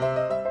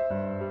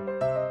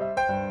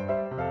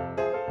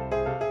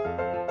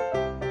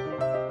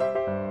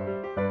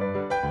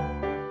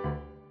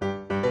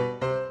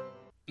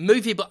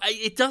movie, but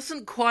it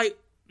doesn't quite...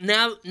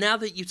 Now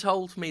that you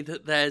told me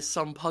that there's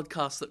some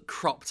podcast that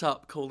cropped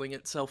up calling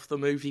itself The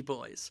Movie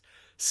Boys,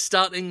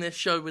 starting this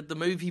show with The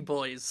Movie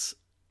Boys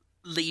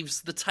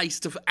leaves the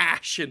taste of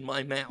ash in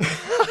my mouth.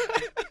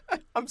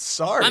 I'm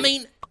sorry. I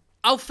mean,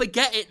 I'll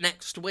forget it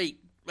next week.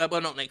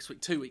 Well, not next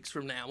week, 2 weeks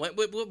from now.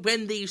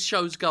 When these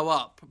shows go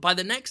up, by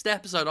the next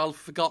episode, I'll have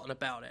forgotten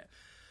about it.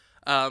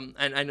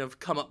 And have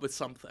come up with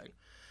something.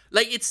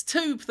 Like, it's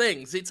two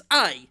things. It's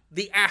A,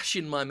 the ash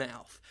in my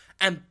mouth,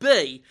 and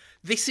B,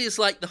 this is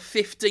like the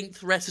 15th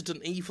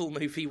Resident Evil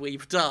movie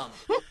we've done.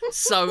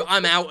 So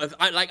I'm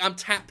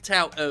tapped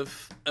out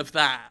of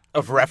that.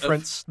 Of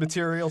reference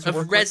materials?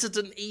 Of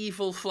Resident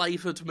Evil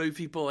flavoured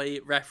movie boy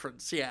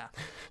reference, yeah.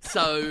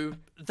 So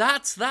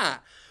that's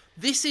that.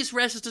 This is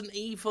Resident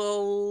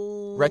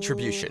Evil...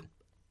 Retribution,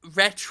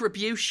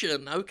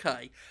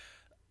 okay.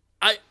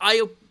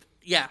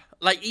 Yeah,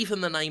 like,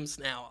 even the names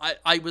now.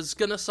 I was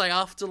gonna say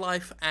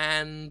Afterlife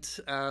and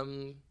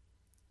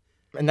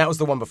that was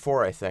the one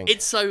before, I think.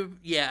 It's so...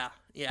 Yeah.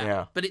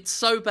 But it's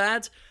so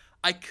bad,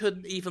 I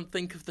couldn't even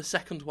think of the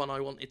second one I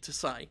wanted to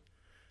say.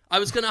 I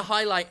was gonna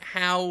highlight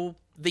how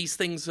these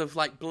things have,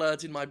 like,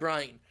 blurred in my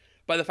brain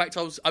by the fact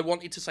I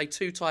wanted to say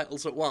two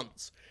titles at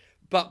once.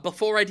 But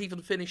before I'd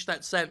even finished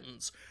that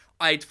sentence,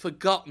 I'd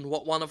forgotten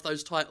what one of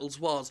those titles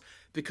was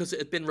because it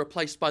had been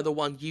replaced by the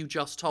one you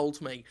just told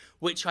me,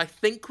 which I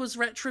think was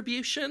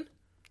Retribution?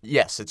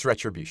 Yes, it's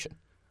Retribution.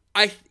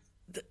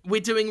 We're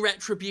doing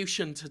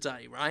Retribution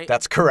today, right?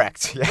 That's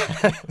correct,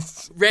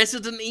 yes.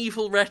 Resident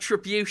Evil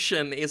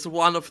Retribution is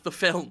one of the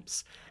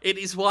films. It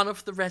is one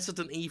of the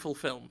Resident Evil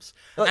films.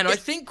 And I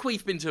think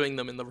we've been doing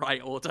them in the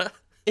right order.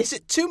 Is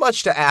it too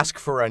much to ask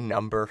for a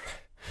number?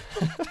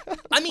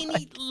 I mean,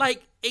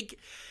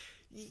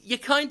 you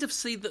kind of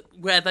see that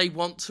where they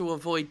want to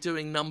avoid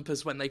doing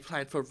numbers when they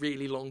plan for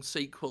really long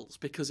sequels,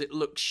 because it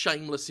looks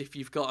shameless if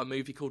you've got a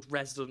movie called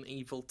Resident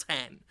Evil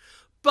 10.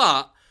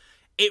 But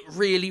it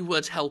really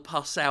would help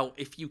us out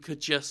if you could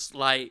just,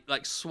 like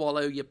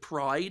swallow your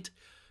pride.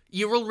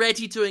 You're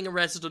already doing a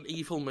Resident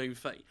Evil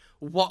movie.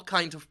 What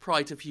kind of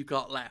pride have you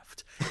got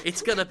left?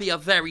 It's going to be a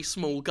very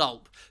small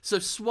gulp. So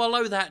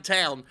swallow that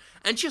down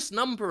and just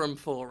number them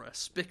for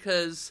us,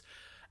 because...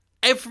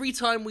 Every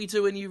time we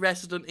do a new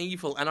Resident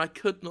Evil, and I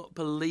could not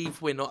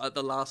believe we're not at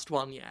the last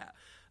one yet.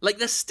 Like,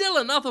 there's still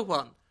another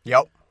one.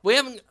 Yep. We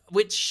haven't,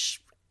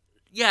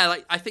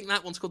 I think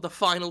that one's called The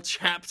Final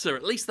Chapter.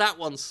 At least that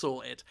one's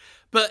sorted.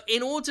 But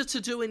in order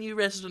to do a new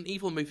Resident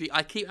Evil movie,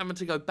 I keep having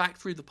to go back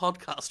through the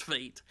podcast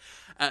feed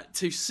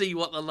to see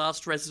what the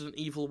last Resident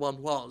Evil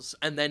one was,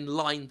 and then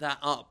line that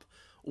up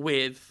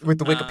with the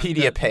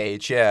Wikipedia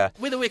page, yeah.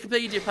 With a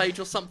Wikipedia page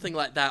or something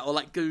like that, or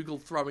like Google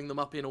throwing them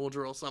up in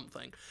order or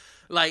something.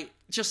 Like,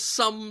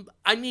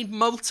 I need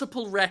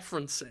multiple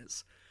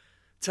references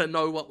to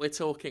know what we're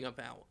talking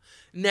about.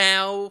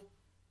 Now,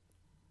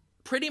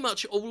 pretty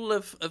much all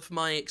of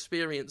my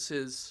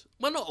experiences,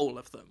 well, not all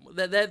of them,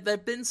 there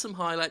have been some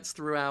highlights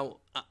throughout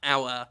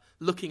our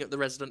looking at the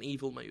Resident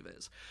Evil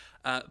movies,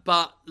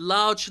 but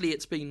largely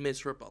it's been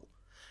miserable.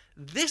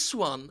 This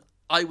one,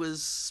 I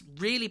was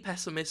really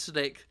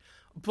pessimistic,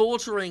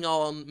 bordering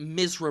on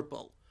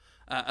miserable.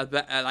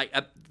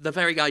 The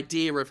very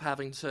idea of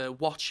having to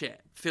watch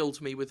it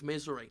filled me with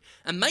misery.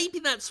 And maybe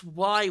that's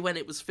why when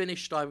it was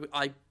finished,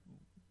 I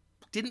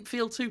didn't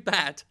feel too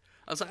bad.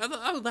 I was like,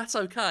 oh, that's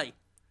okay.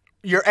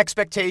 Your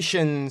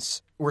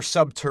expectations were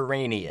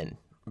subterranean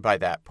by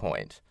that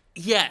point.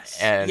 Yes.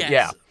 And yes.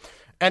 Yeah.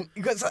 And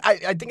because I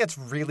think that's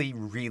really,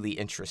 really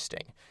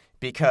interesting.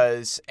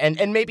 Because,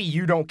 and maybe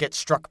you don't get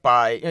struck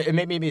by,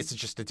 maybe it's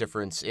just a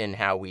difference in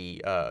how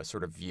we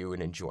sort of view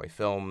and enjoy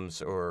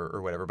films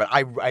or whatever, but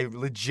I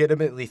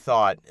legitimately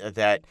thought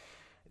that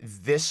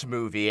this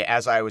movie,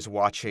 as I was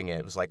watching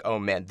it, was like, oh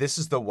man, this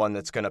is the one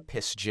that's going to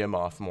piss Jim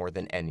off more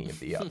than any of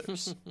the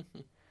others.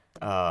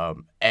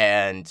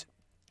 And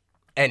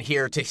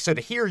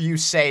to hear you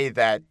say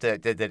that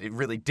it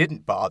really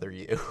didn't bother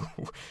you,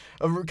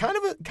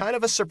 kind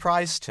of a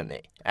surprise to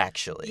me,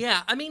 actually.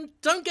 Yeah, I mean,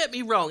 don't get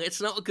me wrong,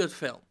 it's not a good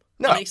film.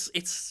 No, I mean,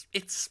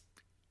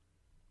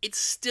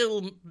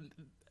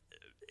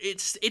 it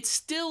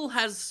still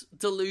has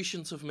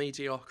delusions of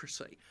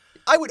mediocrity.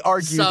 I would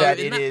argue that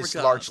it is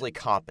largely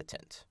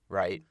competent,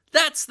 right?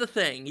 That's the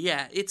thing.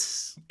 Yeah,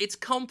 it's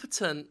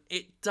competent.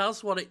 It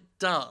does what it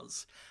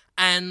does.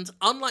 And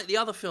unlike the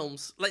other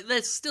films, like,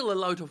 there's still a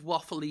load of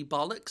waffly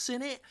bollocks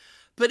in it,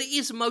 but it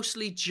is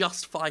mostly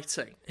just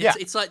fighting.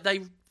 It's like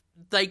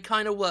they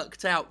kind of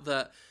worked out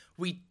that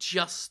we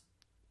just...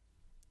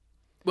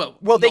 Well,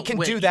 they can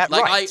do that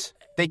right.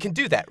 They can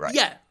do that right.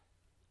 Yeah.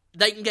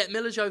 They can get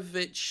Mila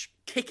Jovovich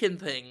kicking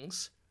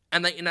things,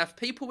 and they can have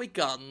people with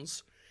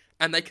guns,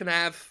 and they can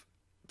have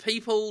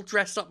people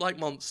dressed up like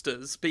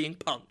monsters being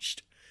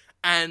punched.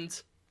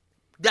 And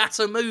that's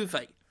a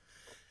movie.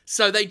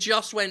 So they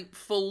just went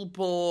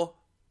full-bore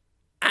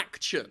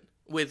action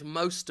with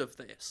most of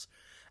this.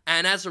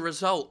 And as a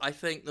result, I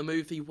think the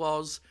movie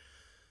was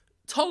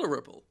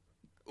tolerable,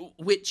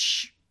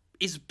 which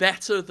is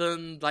better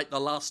than, like, the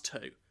last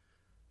two,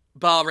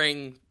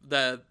 barring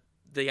the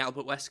the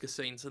Albert Wesker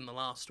scenes in the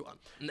last one.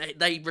 And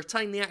they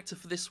retain the actor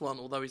for this one,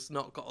 although he's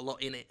not got a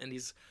lot in it, and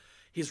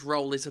his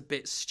role is a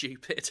bit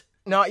stupid.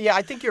 No, yeah,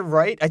 I think you're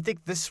right. I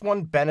think this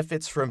one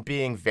benefits from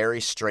being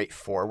very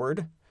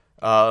straightforward.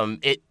 As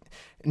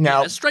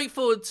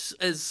straightforward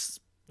as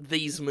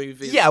these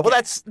movies. Yeah,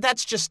 well,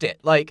 that's just it.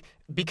 Like,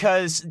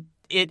 because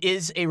it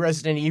is a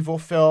Resident Evil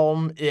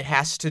film, it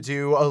has to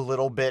do a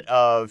little bit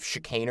of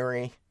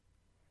chicanery,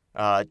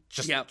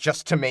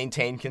 just to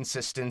maintain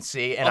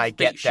consistency, and I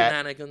get that.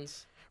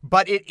 Shenanigans.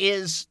 But it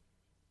is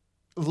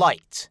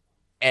light,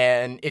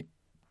 and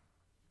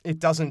it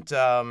doesn't.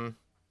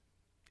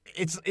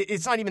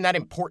 It's not even that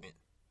important,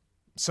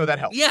 so that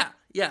helps. Yeah.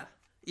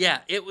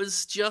 It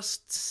was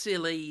just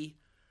silly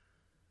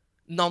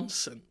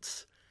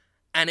nonsense,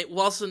 and it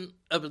wasn't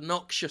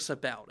obnoxious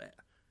about it.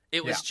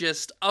 It was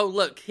just, oh,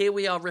 look, here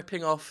we are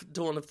ripping off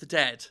Dawn of the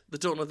Dead, the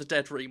Dawn of the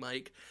Dead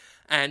remake,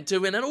 and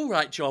doing an all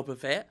right job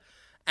of it.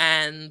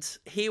 And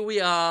here we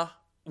are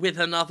with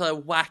another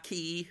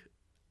wacky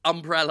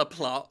Umbrella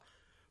plot,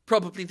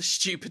 probably the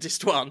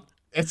stupidest one.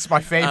 It's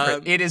my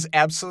favorite. It is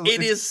absolutely.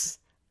 It is.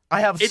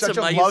 I have such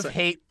amazing. a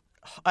love-hate.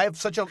 I have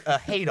such a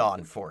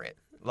hate-on for it.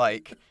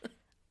 Like,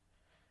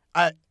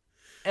 and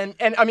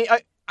I mean,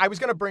 I was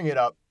gonna bring it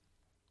up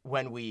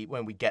when we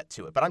get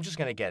to it, but I'm just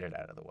gonna get it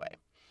out of the way.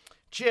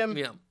 Jim,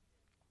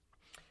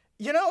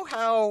 you know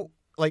how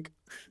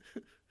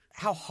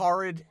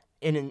horrid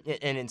and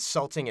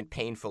insulting and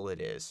painful it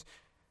is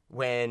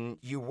when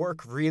you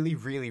work really,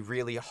 really,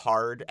 really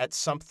hard at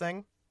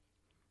something,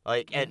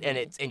 like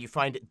and you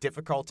find it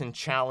difficult and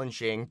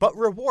challenging, but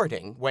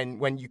rewarding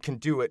when you can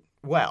do it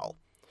well,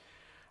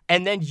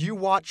 and then you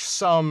watch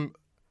some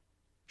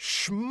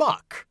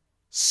schmuck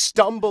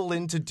stumble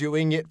into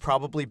doing it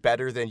probably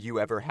better than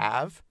you ever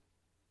have.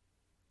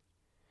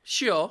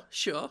 Sure.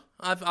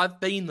 I've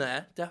been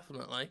there,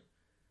 definitely.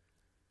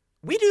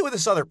 We do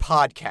this other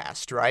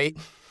podcast, right?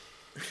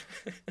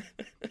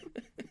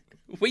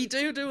 We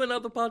do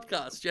another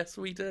podcast. Yes,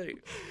 we do.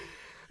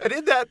 And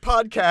in that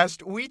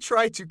podcast, we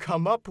try to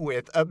come up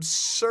with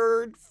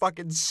absurd,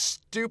 fucking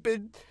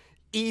stupid,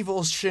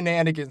 evil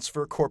shenanigans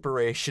for a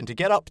corporation to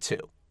get up to.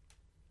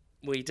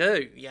 We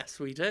do.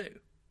 Yes, we do.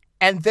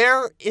 And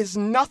there is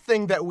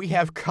nothing that we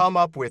have come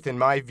up with, in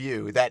my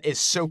view, that is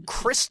so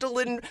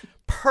crystalline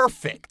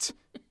perfect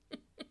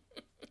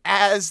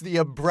as the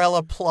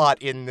Umbrella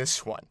plot in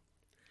this one.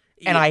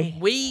 And I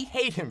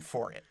hate him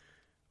for it.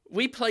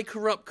 We play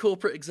corrupt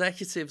corporate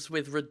executives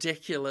with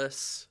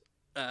ridiculous,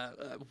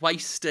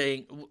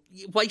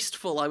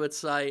 wasteful, I would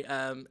say,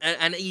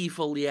 and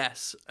evil,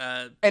 yes.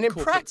 And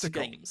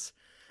impractical. Schemes.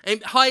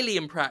 And highly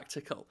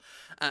impractical.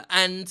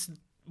 And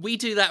we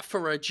do that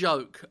for a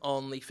joke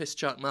on the Fist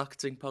Shark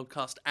Marketing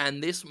Podcast,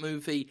 and this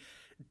movie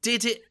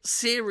did it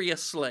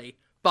seriously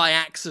by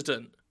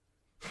accident.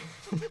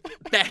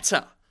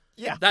 Better.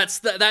 Yeah. That's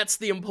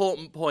the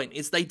important point,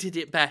 is they did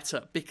it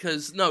better,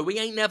 because no, we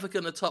ain't never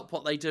going to top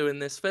what they do in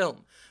this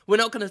film. We're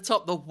not going to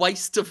top the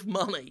waste of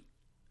money.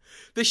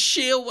 The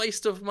sheer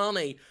waste of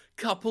money,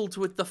 coupled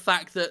with the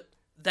fact that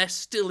they're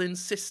still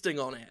insisting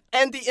on it.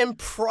 And the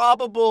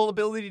improbable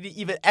ability to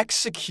even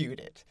execute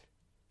it.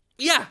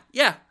 Yeah.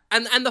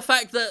 And the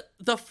fact that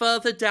the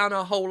further down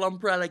a whole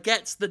umbrella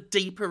gets, the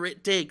deeper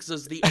it digs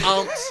as the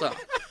answer.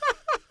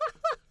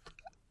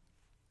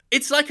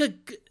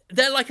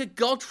 They're like a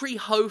Godfrey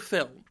Ho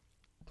film,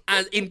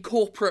 in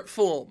corporate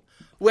form.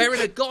 Where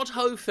in a God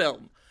Ho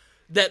film,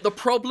 that the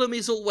problem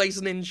is always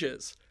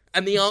ninjas,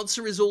 and the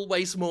answer is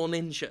always more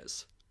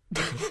ninjas.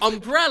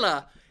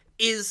 Umbrella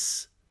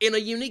is in a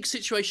unique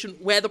situation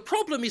where the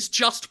problem is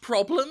just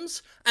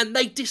problems, and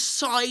they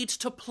decide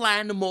to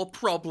plan more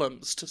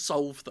problems to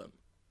solve them.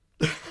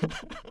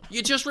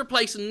 You just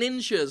replace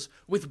ninjas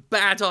with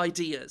bad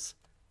ideas.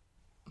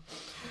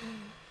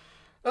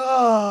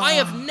 I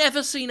have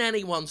never seen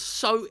anyone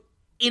so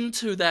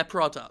into their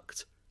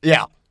product.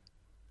 Yeah.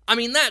 I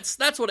mean, that's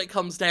what it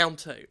comes down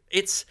to.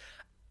 It's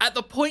at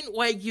the point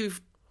where you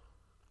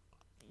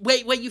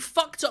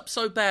fucked up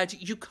so bad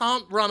you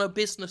can't run a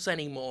business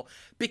anymore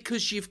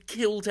because you've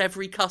killed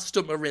every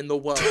customer in the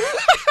world.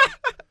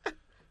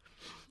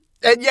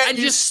 And yet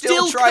you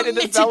still try to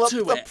develop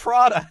the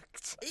product.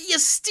 You're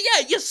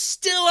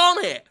still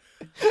on it.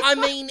 I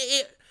mean,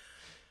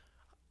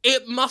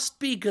 it must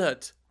be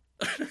good.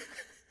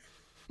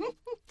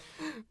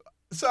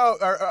 So,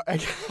 are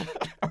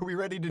we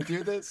ready to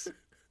do this?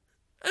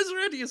 As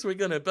ready as we're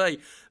going to be.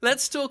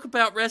 Let's talk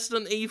about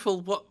Resident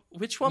Evil.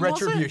 Which one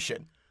was it?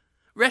 Retribution.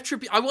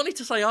 I wanted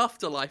to say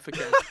Afterlife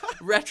again.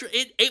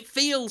 It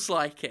feels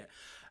like it.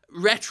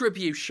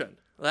 Retribution.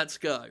 Let's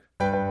go.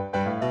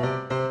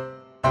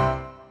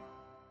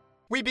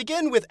 We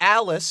begin with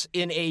Alice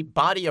in a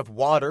body of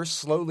water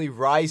slowly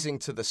rising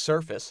to the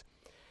surface.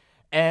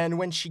 And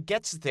when she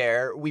gets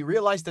there, we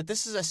realize that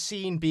this is a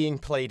scene being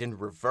played in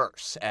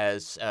reverse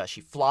as she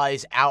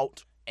flies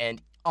out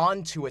and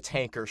onto a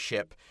tanker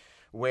ship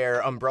where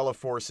Umbrella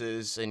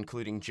forces,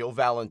 including Jill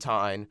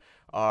Valentine,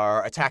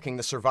 are attacking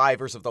the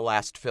survivors of the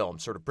last film,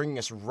 sort of bringing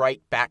us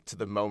right back to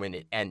the moment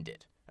it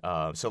ended.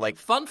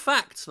 Fun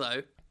fact,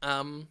 though,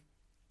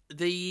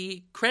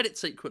 the credit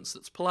sequence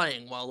that's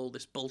playing while all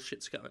this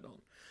bullshit's going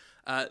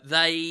on,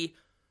 they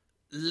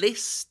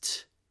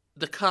list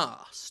the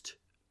cast,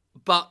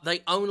 but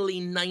they only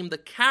name the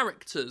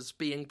characters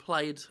being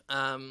played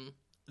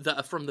that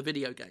are from the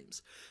video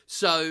games.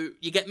 So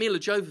you get Mila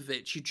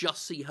Jovovich, you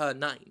just see her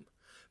name.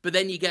 But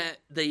then you get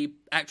the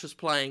actress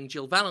playing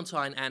Jill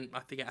Valentine, and I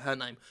forget her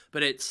name,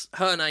 but it's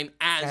her name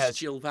as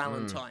Jill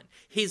Valentine.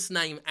 His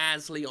name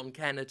as Leon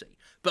Kennedy.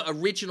 But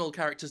original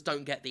characters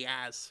don't get the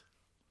as.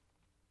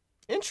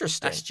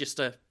 Interesting. That's just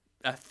a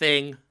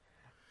thing.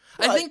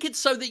 Well, I think it's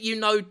so that you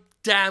know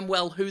damn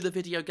well who the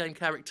video game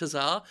characters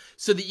are,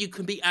 so that you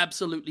can be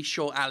absolutely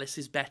sure Alice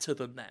is better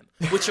than them.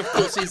 Which, of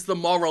course, is the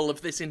moral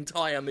of this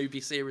entire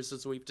movie series,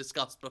 as we've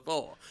discussed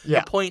before. Yeah.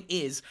 The point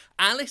is,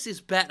 Alice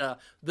is better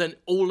than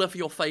all of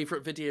your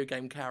favourite video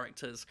game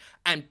characters,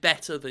 and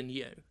better than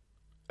you.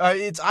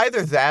 It's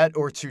either that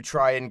or to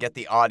try and get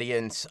the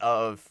audience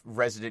of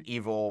Resident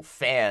Evil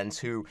fans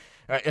who,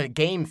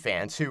 game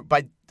fans who,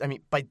 by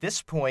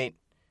this point,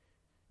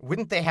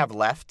 wouldn't they have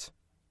left?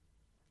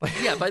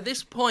 Yeah, by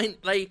this point,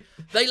 they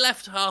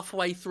left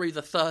halfway through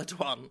the third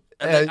one,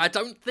 and I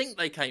don't think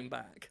they came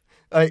back.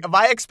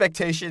 My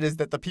expectation is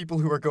that the people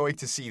who are going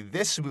to see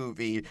this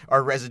movie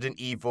are Resident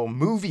Evil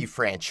movie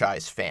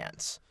franchise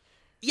fans.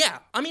 Yeah,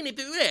 I mean,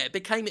 it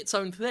became its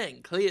own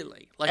thing,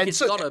 clearly. Like, And it's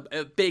so- got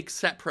a big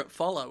separate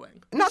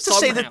following. Not to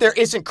say that somehow. there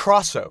isn't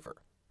crossover,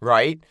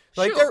 right?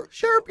 Like, Sure,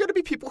 there are going to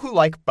be people who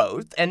like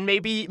both, and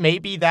maybe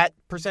that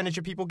percentage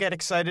of people get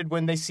excited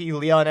when they see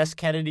Leon S.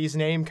 Kennedy's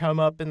name come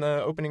up in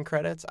the opening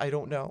credits. I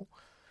don't know.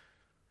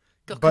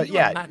 God, but can you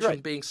yeah, imagine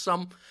right.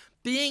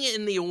 being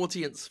in the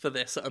audience for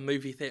this at a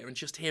movie theatre and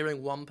just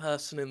hearing one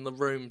person in the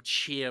room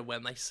cheer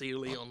when they see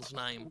Leon's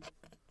name?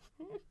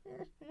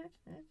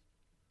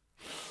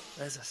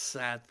 There's a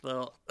sad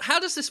thought. How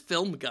does this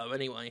film go,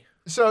 anyway?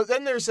 So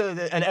then there's an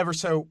ever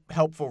so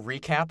helpful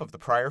recap of the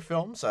prior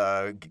films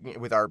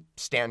with our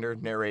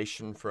standard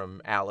narration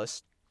from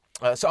Alice.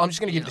 So I'm just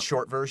going to give the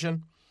short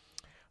version.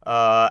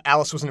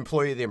 Alice was an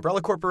employee of the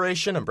Umbrella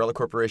Corporation. Umbrella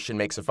Corporation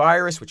makes a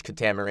virus which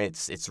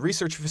contaminates its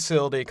research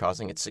facility,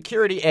 causing its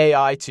security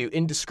AI to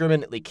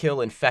indiscriminately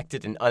kill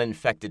infected and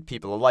uninfected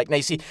people alike. Now,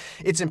 you see,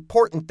 it's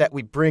important that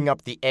we bring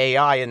up the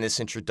AI in this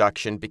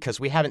introduction because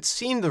we haven't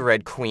seen the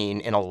Red Queen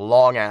in a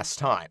long-ass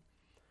time.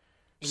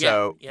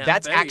 So Yeah,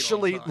 that's very long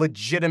actually time.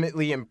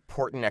 legitimately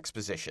important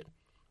exposition.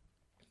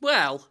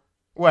 Well,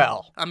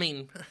 Well, I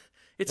mean,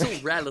 it's all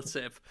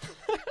relative.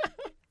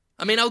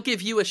 I mean, I'll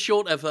give you a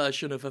shorter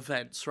version of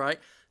events, right?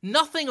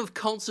 Nothing of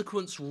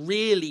consequence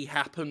really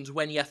happened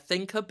when you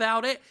think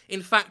about it.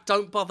 In fact,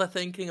 don't bother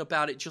thinking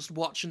about it. Just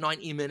watch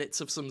 90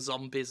 minutes of some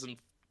zombies and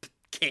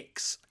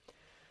kicks.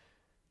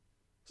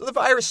 so the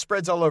virus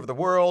spreads all over the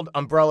world.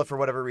 Umbrella, for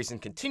whatever reason,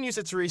 continues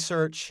its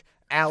research.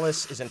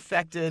 Alice is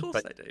infected, Of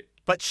course they do.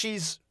 but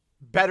she's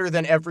better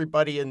than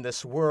everybody in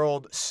this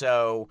world,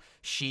 so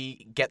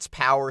she gets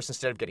powers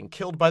instead of getting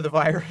killed by the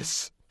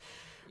virus.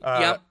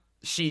 Yep.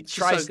 She She's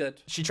tries. so good.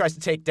 She tries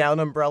to take down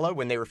Umbrella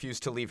when they refuse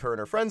to leave her and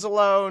her friends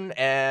alone,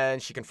 and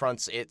she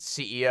confronts its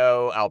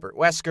CEO Albert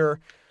Wesker,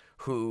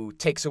 who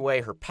takes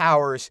away her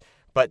powers.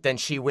 But then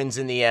she wins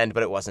in the end.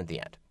 But it wasn't the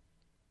end.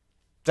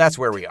 That's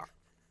where we are.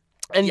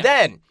 And Yeah.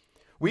 then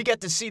we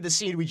get to see the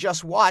scene we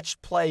just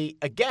watched play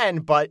again,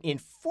 but in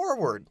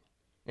forward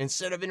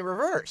instead of in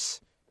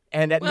reverse,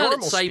 and at Well,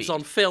 normal it saves speed.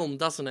 on film,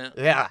 doesn't it?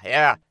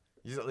 Yeah.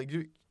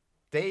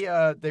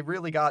 They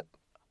really got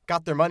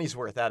their money's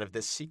worth out of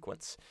this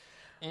sequence.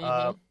 It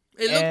and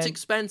looked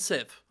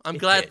expensive. I'm it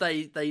glad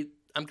did.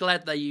 I'm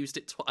glad they used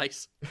it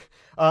twice.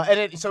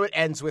 So it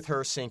ends with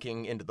her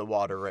sinking into the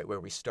water right where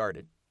we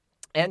started.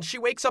 And she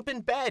wakes up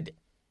in bed,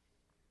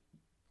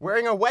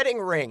 wearing a wedding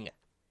ring,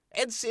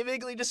 and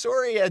seemingly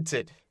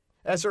disoriented,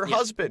 as her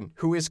husband,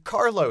 who is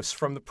Carlos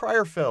from the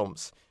prior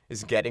films,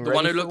 is getting The ready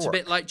one who for looked work. a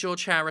bit like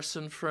George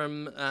Harrison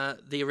from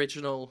the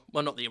original,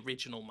 well, not the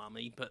original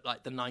Mummy, but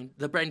like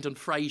the Brendan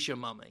Fraser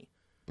Mummy.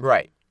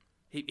 Right.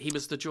 He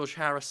was the George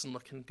Harrison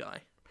looking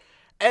guy.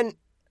 And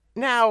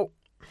now,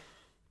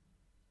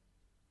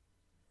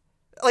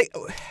 like,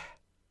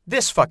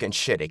 this fucking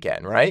shit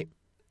again, right?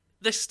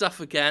 This stuff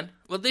again.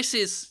 Well, this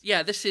is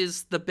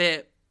the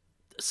bit.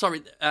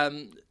 Sorry,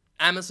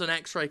 Amazon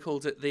X-Ray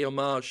called it the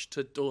homage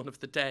to Dawn of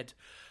the Dead.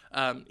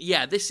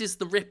 This is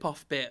the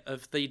rip-off bit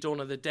of the Dawn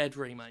of the Dead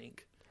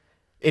remake.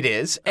 It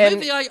is. A And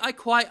movie I like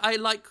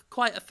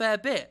quite a fair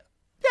bit.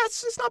 yeah,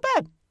 it's not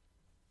bad.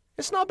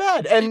 It's not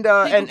bad. And People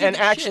and give it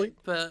actually, shit,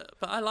 but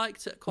I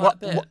liked it quite a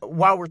bit.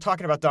 while we're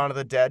talking about Dawn of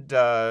the Dead,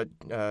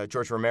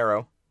 George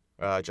Romero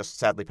just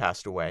sadly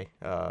passed away.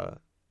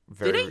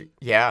 Did he?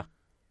 Yeah,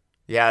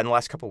 in the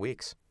last couple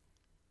weeks,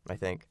 I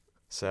think.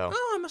 So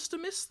Oh, I must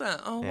have missed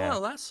that. Oh, Yeah.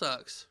 well, that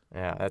sucks.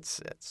 yeah,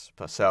 that's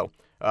so.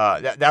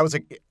 That was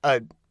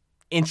a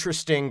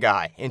interesting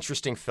guy,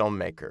 interesting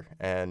filmmaker,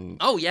 and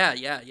Oh, yeah.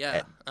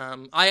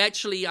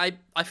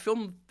 I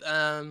filmed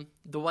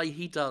the way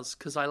he does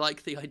because I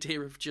like the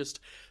idea of just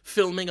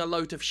filming a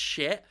load of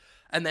shit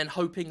and then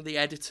hoping the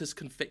editors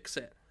can fix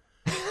it.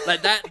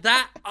 Like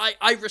that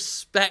I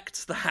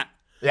respect that.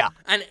 yeah.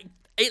 And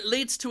it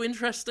leads to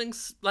interesting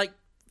like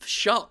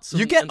shots.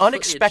 You get and footage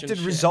unexpected and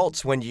shit.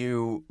 results when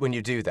you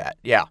do that.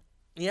 Yeah.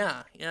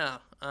 Yeah.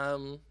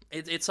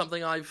 It's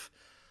something I've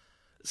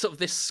sort of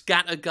this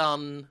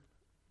scattergun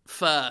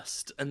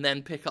first and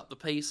then pick up the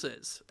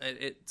pieces.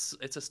 It's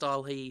a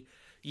style he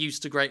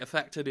used to great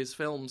effect in his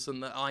films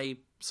and that I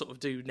sort of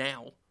do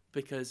now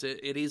because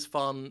it is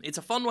fun. It's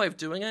a fun way of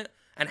doing it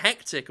and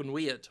hectic and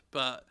weird,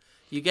 but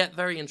you get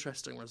very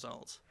interesting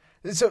results.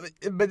 So,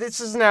 but this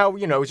is now,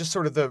 just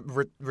sort of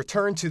the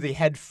return to the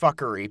head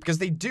fuckery because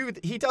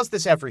he does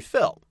this every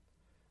film.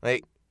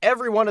 Like,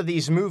 every one of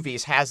these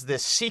movies has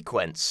this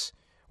sequence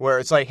where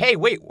it's like, hey,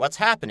 wait, what's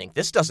happening?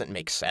 This doesn't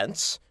make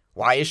sense.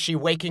 Why is she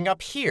waking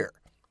up here?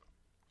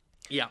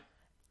 Yeah.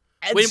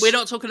 We're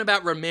not talking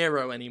about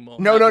Romero anymore.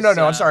 No.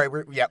 I'm sorry.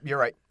 You're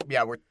right.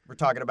 Yeah, we're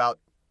talking about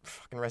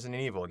fucking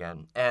Resident Evil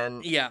again.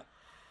 And yeah.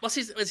 What's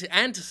his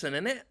Anderson,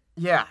 isn't it?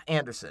 Yeah,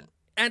 Anderson.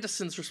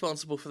 Anderson's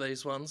responsible for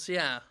these ones,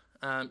 yeah.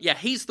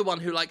 He's the one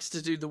who likes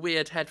to do the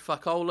weird head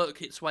fuck, oh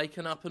look, it's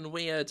waking up and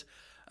weird.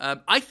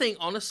 I think,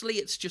 honestly,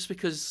 it's just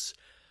because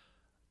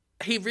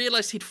he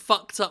realised he'd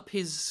fucked up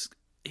his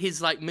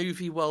like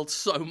movie world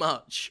so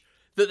much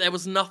that there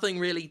was nothing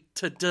really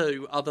to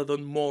do other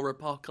than more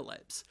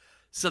apocalypse.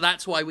 So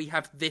that's why we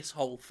have this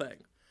whole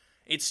thing.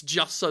 It's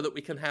just so that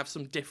we can have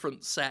some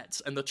different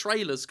sets and the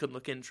trailers can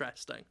look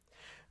interesting.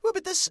 Well,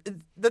 but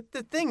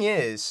the thing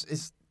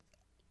is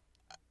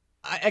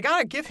I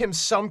gotta give him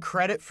some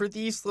credit for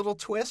these little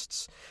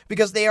twists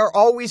because they are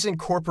always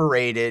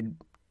incorporated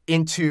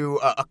into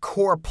a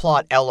core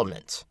plot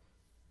element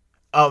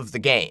of the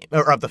game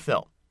or of the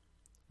film,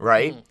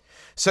 right? Mm.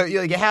 So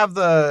you have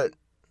the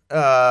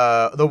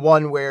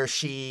one where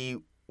she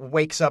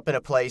wakes up in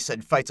a place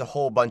and fights a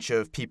whole bunch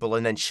of people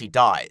and then she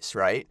dies,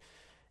 right?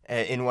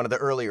 In one of the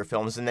earlier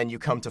films, and then you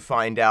come to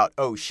find out,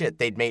 oh shit,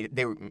 they made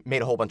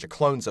a whole bunch of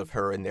clones of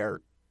her and they're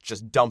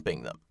just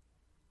dumping them.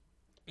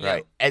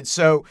 Right. Yeah. And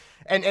so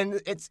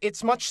and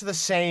it's much the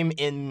same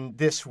in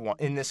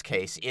this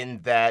case,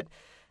 in that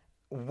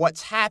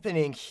what's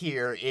happening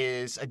here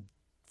is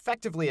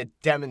effectively a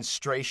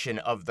demonstration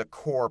of the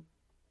core,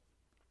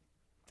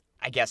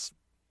 I guess,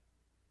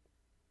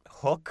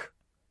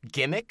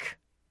 gimmick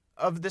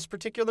of this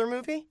particular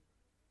movie.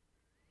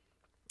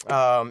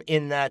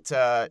 In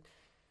that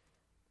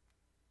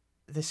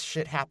this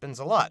shit happens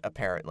a lot,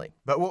 apparently.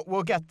 But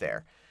we'll get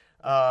there.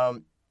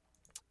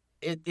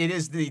 It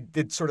is the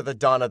sort of the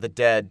Dawn of the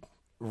Dead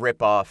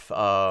ripoff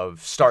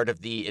of Start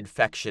of the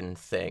Infection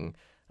thing.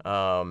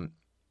 And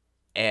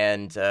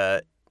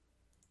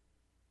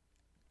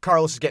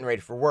Carlos is getting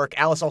ready for work.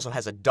 Alice also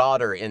has a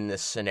daughter in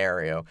this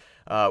scenario,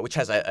 which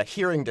has a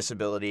hearing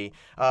disability.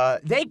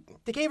 They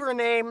gave her a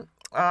name.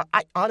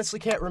 I honestly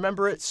can't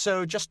remember it,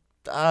 so just,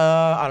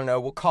 I don't know,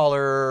 we'll call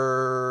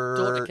her...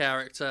 Daughter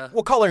character.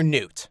 We'll call her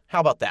Newt. How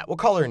about that? We'll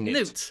call her Newt.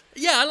 Newt.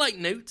 Yeah, I like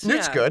Newt.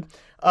 Newt's good.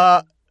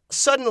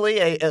 Suddenly,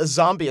 a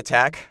zombie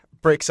attack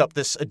breaks up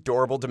this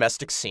adorable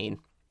domestic scene,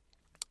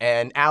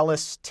 and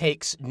Alice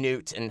takes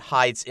Newt and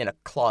hides in a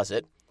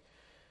closet.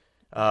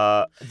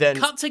 Then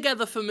cut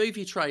together for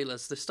movie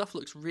trailers. This stuff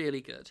looks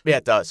really good. Yeah,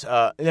 it does.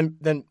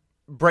 Then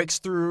breaks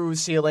through the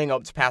ceiling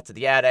up to path to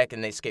the attic,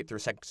 and they escape through a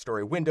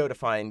second-story window to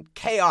find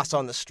chaos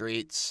on the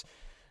streets.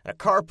 And a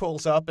car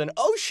pulls up, and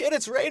oh shit,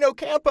 it's Rey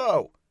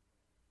Ocampo!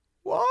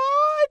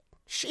 What?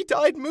 She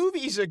died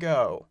movies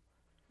ago.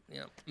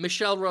 Yeah,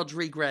 Michelle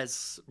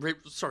Rodriguez,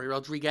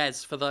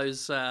 for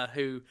those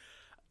who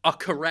are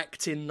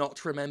correct in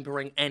not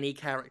remembering any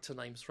character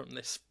names from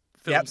this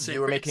film series.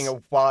 You were making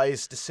a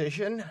wise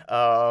decision.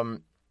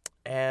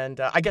 And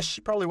I guess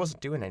she probably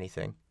wasn't doing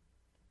anything.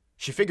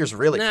 She figures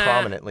really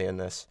prominently in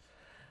this.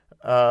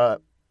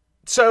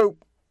 So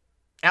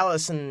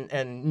Alice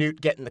and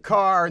Newt get in the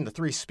car, and the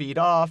three speed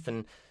off,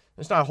 and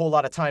there's not a whole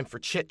lot of time for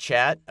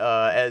chit-chat,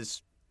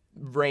 as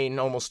Rain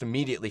almost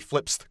immediately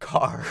flips the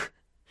car.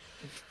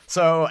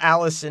 So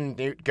Alice and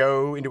Newt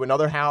go into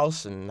another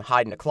house and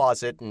hide in a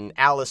closet, and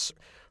Alice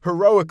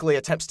heroically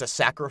attempts to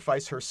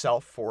sacrifice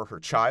herself for her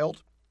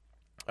child,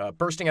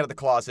 bursting out of the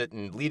closet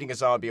and leading a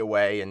zombie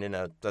away, and in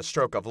a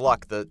stroke of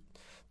luck, the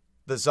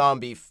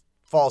zombie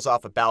falls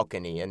off a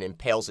balcony and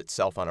impales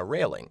itself on a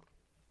railing.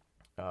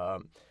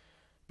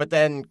 But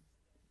then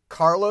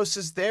Carlos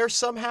is there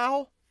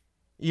somehow,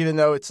 even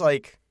though it's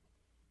like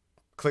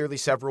clearly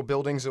several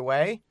buildings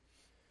away.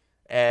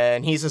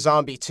 And he's a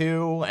zombie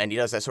too, and he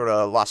does that sort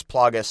of Las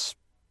Plagas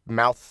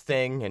mouth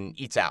thing and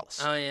eats Alice.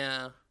 Oh,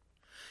 yeah.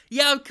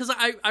 Yeah, because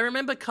I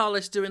remember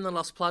Carlos doing the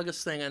Las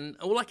Plagas thing, and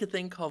all I could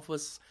think of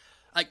was,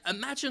 like,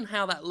 imagine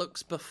how that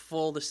looks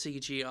before the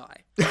CGI.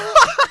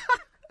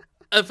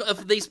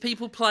 of these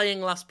people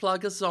playing Las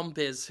Plagas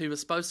zombies who are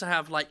supposed to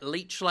have, like,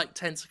 leech-like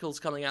tentacles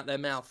coming out their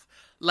mouth.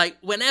 Like,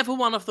 whenever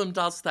one of them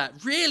does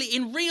that, really,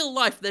 in real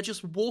life, they're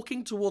just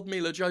walking toward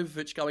Mila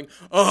Jovovich going,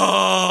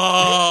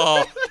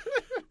 oh!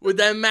 With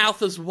their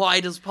mouth as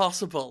wide as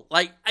possible.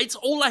 Like, it's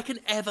all I can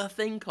ever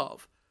think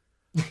of.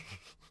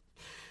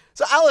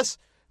 So Alice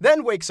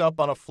then wakes up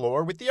on a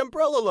floor with the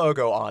Umbrella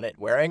logo on it,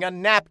 wearing a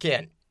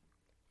napkin.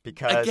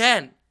 Because...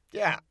 Again.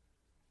 Yeah.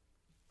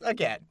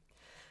 Again.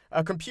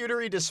 A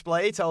computery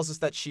display tells us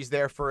that she's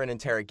there for an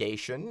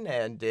interrogation,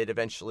 and it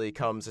eventually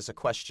comes as a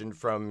question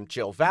from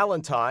Jill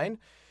Valentine,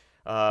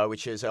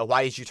 which is,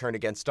 why did you turn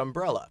against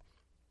Umbrella?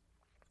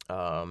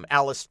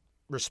 Alice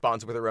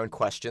responds with her own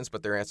questions,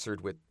 but they're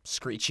answered with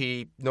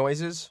screechy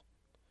noises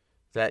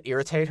that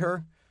irritate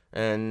her.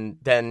 And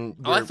then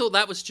I thought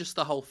that was just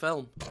the whole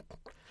film.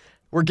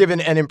 We're given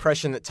an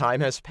impression that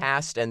time has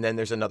passed, and then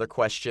there's another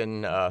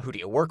question, who do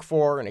you work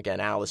for? And again,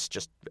 Alice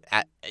just,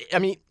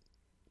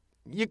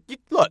 you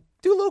look,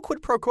 do a little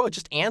quid pro quo.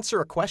 Just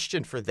answer a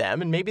question for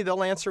them, and maybe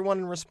they'll answer one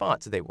in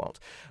response. They won't.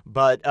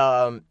 But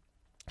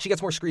she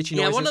gets more screechy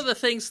noises. Yeah, one of the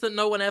things that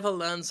no one ever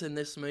learns in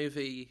this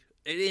movie,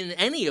 in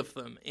any of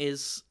them,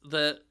 is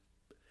that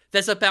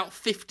there's about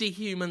 50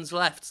 humans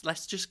left.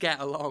 Let's just get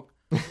along.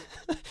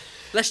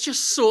 Let's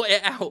just sort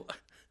it out.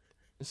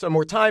 So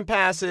more time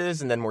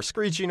passes, and then more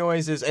screechy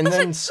noises, and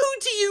then... Who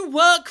do you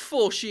work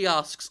for, she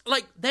asks.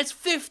 Like, there's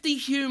 50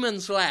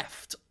 humans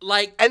left.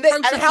 Like, and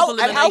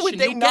how would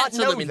they not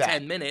know them in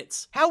 10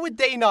 minutes. How would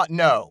they not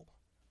know?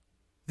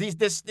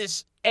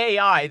 This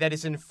AI that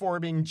is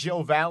informing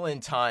Jill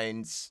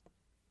Valentine's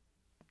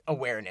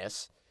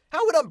awareness.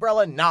 How would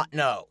Umbrella not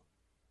know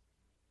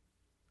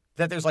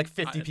that there's like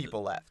 50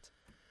 people left?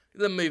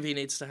 The movie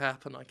needs to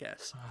happen, I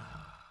guess.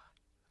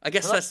 I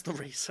guess that's the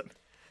reason.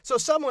 So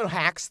someone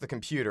hacks the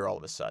computer all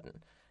of a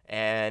sudden,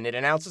 and it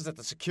announces that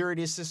the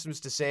security system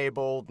is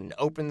disabled and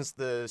opens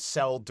the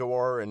cell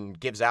door and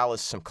gives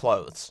Alice some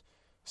clothes.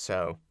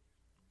 So,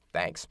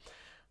 thanks.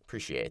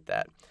 Appreciate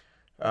that.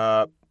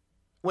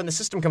 When the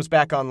system comes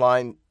back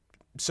online,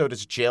 so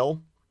does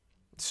Jill.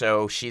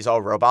 So she's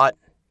all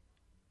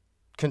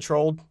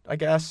robot-controlled, I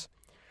guess.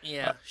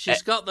 Yeah,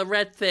 she's got the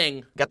red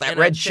thing. Got that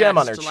red gem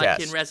on her chest.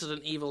 Like in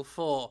Resident Evil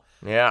 4.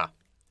 Yeah.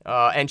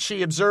 And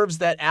she observes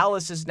that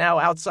Alice is now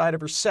outside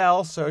of her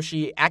cell, so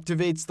she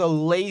activates the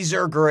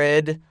laser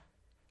grid,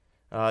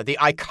 the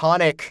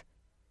iconic...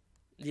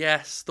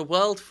 Yes, the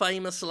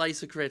world-famous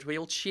laser grid. We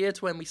all cheered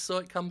when we saw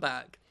it come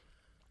back.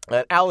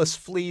 And Alice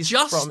flees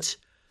Just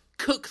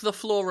cook the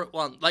floor at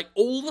once. Like,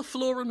 all the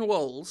floor and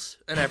walls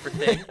and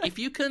everything. If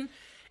you can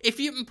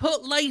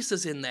put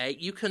lasers in there,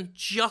 you can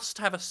just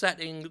have a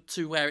setting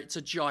to where it's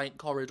a giant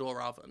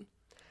corridor oven.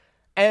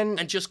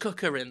 And just cook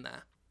her in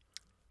there.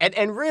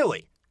 And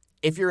really...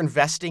 If you're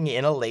investing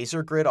in a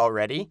laser grid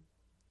already,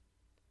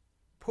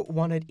 put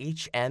one at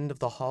each end of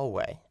the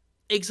hallway.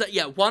 Exactly.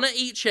 Yeah, one at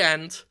each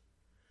end.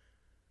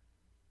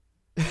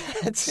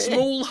 That's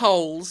small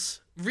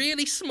holes,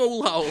 really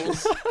small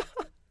holes,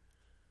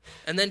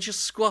 and then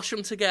just squash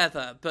them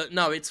together. But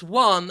no, it's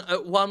one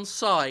at one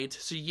side,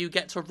 so you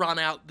get to run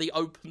out the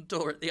open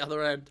door at the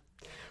other end.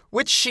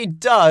 Which she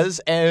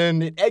does,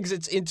 and it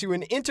exits into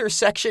an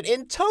intersection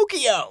in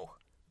Tokyo.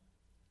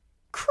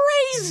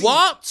 Crazy!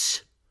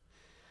 What?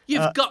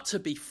 You've got to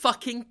be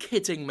fucking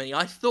kidding me.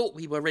 I thought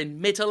we were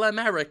in Middle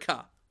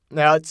America.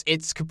 Now,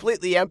 it's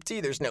completely empty.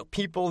 There's no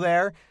people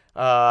there.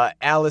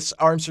 Alice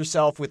arms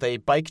herself with a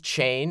bike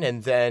chain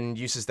and then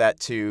uses that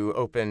to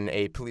open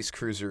a police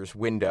cruiser's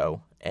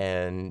window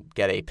and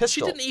get a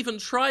pistol. She didn't even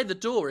try the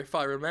door, if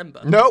I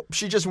remember. Nope,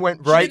 she just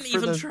went right She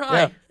didn't even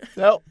try. Yeah.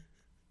 Nope.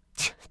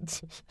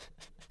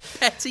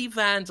 Petty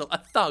vandal, a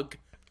thug.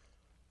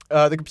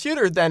 The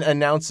computer then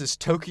announces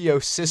Tokyo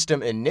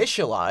system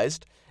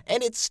initialized,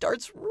 and it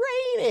starts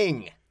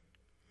raining.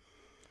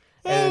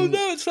 Oh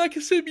no, it's like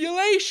a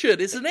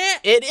simulation, isn't it?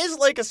 It is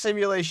like a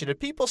simulation, and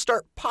people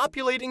start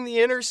populating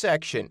the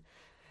intersection.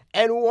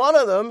 And one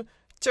of them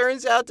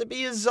turns out to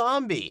be a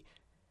zombie.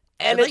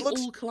 And it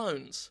looks all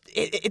clones.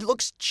 It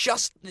looks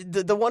just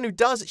the one who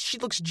does it. She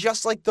looks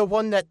just like the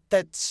one that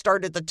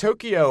started the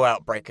Tokyo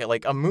outbreak,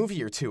 like a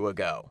movie or two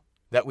ago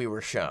that we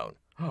were shown.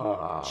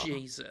 Oh,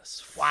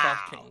 Jesus, wow.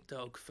 Fucking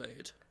dog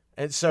food.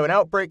 And so an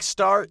outbreak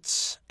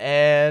starts,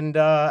 and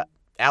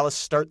Alice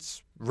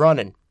starts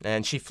running,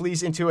 and she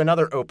flees into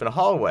another open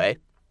hallway.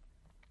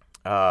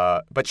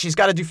 But she's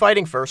got to do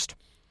fighting first.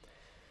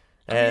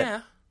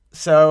 Yeah.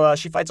 So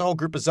she fights a whole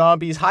group of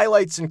zombies.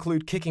 Highlights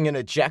include kicking an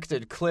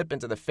ejected clip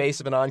into the face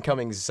of an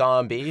oncoming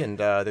zombie, and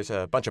there's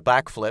a bunch of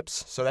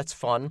backflips, so that's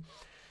fun.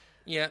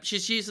 Yeah,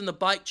 she's using the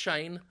bike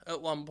chain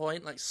at one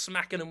point, like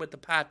smacking him with the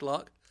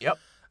padlock. Yep.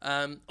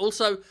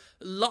 Also,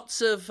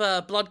 lots of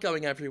blood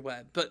going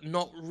everywhere, but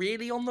not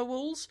really on the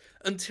walls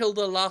until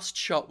the last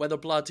shot where the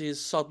blood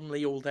is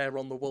suddenly all there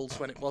on the walls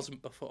when it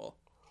wasn't before.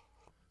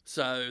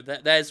 So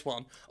there's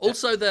one.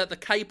 Also, the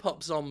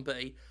K-pop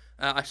zombie,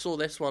 I saw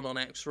this one on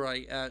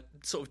X-Ray,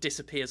 sort of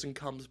disappears and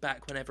comes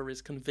back whenever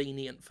is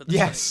convenient for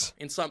the scene.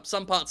 In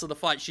some parts of the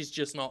fight, she's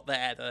just not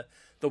there,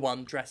 the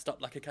one dressed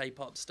up like a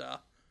K-pop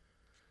star.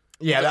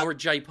 Yeah, or a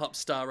J-pop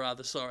star,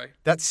 rather, sorry.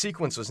 That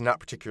sequence was not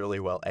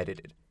particularly well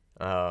edited.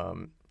 I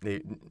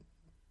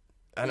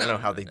don't know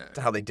how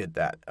they did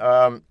that.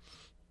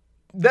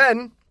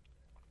 Then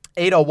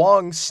Ada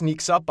Wong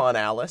sneaks up on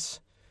Alice.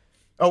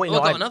 Oh wait,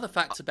 I've got another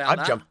fact about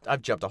that.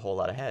 I've jumped a whole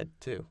lot ahead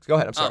too. Go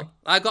ahead. I'm sorry.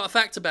 I've got a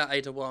fact about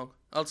Ada Wong.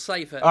 I'll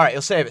save it. All right,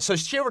 you'll save it. So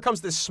she overcomes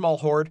this small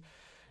horde,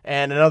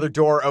 and another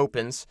door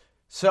opens.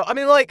 So I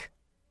mean, like,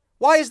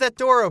 Why is that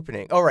door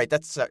opening? Oh, right,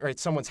 that's right.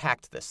 Someone's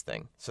hacked this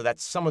thing. So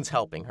that's someone's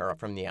helping her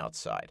from the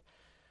outside.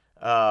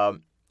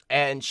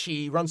 And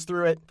she runs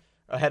through it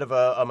ahead of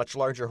a much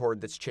larger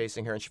horde that's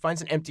chasing her. And she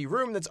finds an empty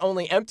room that's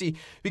only empty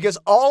because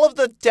all of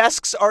the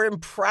desks are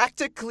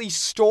impractically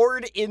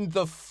stored in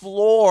the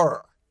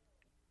floor.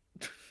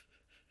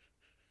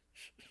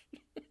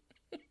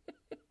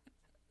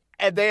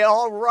 And they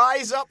all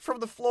rise up from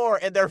the floor,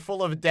 and they're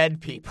full of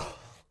dead people.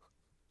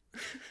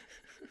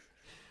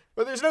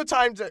 But there's no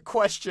time to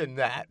question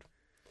that.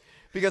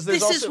 Because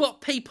this is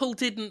what people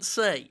didn't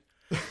see.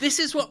 This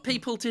is what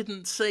people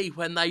didn't see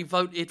when they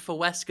voted for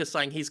Wesker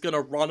saying he's going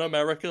to run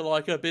America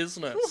like a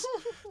business.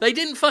 They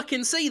didn't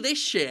fucking see this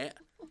shit.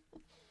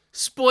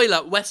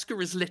 Spoiler,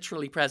 Wesker is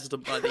literally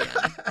president by the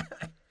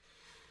end.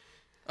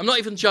 I'm not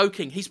even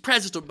joking. He's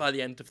president by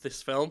the end of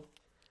this film.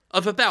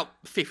 Of about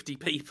 50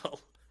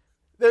 people.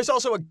 There's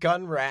also a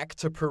gun rack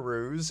to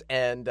peruse,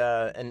 and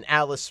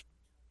Alice...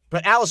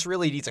 But Alice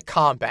really needs a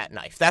combat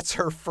knife. That's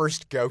her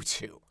first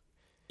go-to.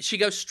 She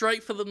goes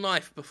straight for the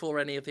knife before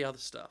any of the other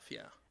stuff,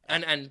 yeah.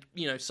 And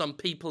you know, some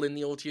people in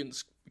the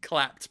audience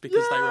clapped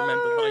because they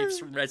remember knives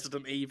from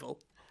Resident Evil.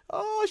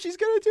 Oh, she's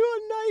gonna do a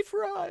knife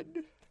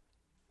run.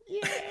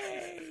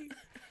 Yay!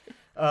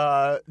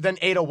 Then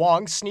Ada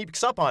Wong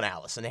sneaks up on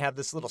Alice, and they have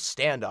this little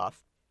standoff.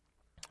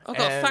 I've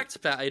got a fact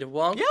about Ada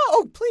Wong. Yeah,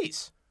 oh,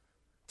 please.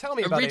 Tell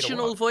me about Ada Wong.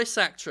 Original voice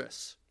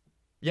actress.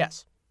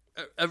 Yes.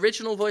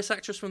 Original voice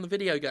actress from the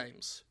video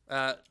games.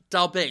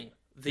 Dubbing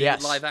the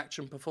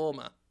live-action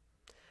performer.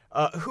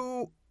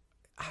 Who...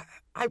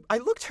 I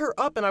looked her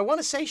up, and I want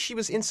to say she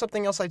was in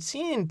something else I'd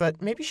seen, but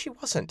maybe she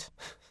wasn't.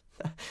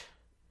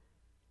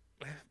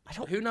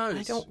 Who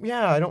knows?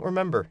 I don't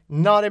remember.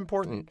 Not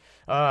important.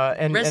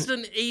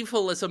 Resident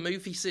Evil as a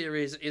movie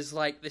series is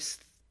like this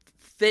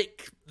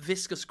thick,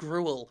 viscous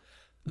gruel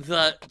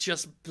that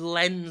just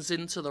blends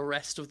into the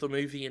rest of the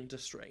movie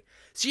industry.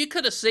 So you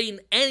could have seen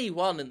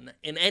anyone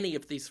in any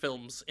of these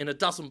films in a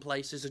dozen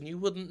places and you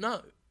wouldn't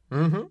know.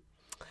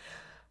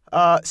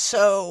 Mm-hmm.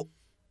 So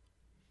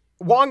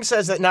Wong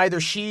says that neither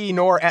she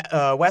nor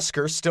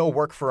Wesker still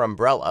work for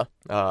Umbrella.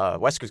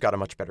 Wesker's got a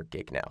much better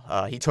gig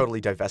now. He totally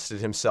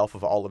divested himself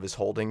of all of his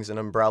holdings in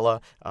Umbrella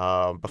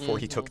before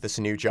he took this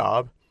new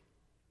job.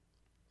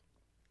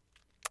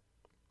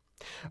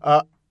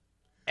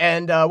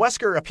 And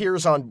Wesker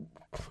appears on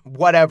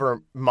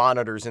whatever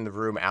monitors in the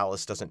room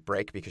Alice doesn't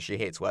break because she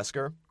hates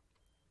Wesker.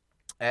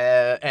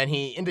 And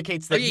he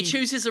indicates that he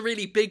chooses a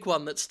really big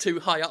one that's too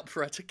high up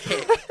for her to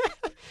kick.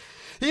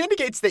 He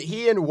indicates that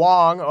he and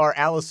Wong are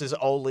Alice's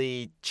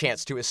only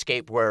chance to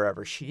escape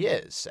wherever she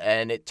is.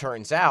 And it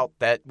turns out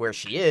that where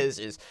she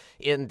is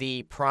in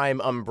the Prime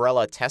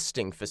Umbrella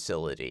testing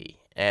facility.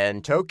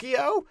 And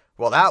Tokyo?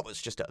 Well, that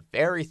was just a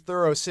very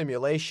thorough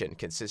simulation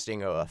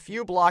consisting of a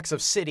few blocks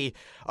of city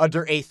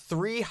under a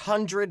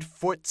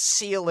 300-foot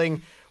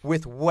ceiling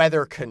with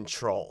weather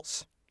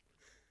controls.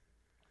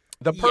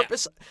 The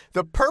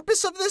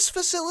purpose of this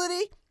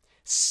facility?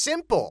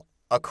 Simple,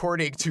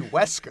 according to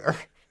Wesker.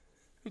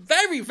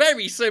 Very,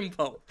 very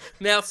simple.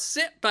 Now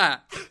sit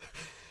back.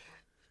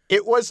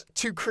 It was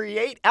to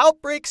create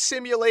outbreak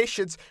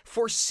simulations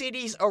for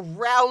cities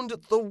around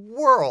the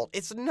world.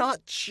 It's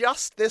not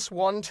just this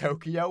one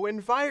Tokyo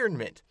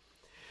environment,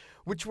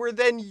 which were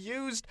then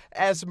used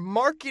as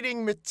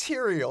marketing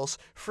materials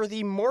for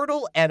the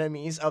mortal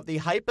enemies of the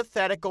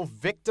hypothetical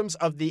victims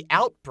of the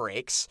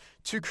outbreaks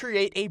to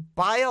create a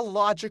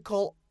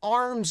biological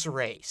arms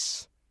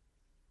race.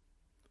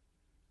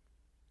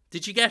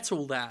 Did you get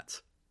all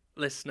that,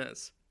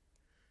 listeners?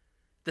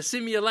 The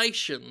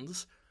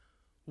simulations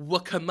were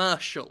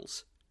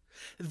commercials.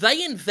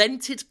 They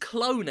invented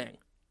cloning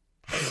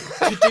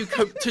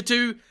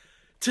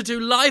to do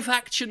live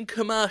action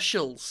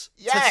commercials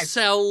to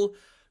sell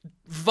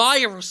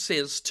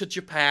viruses to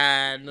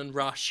Japan and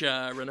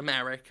Russia and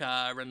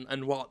America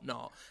and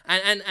whatnot,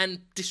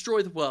 and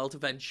destroy the world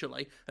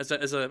eventually as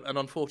an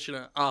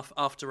unfortunate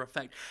after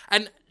effect.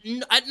 And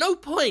at no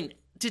point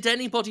did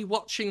anybody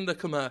watching the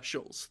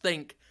commercials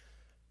think,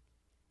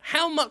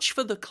 how much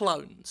for the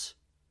clones?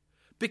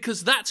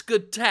 Because that's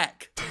good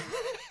tech.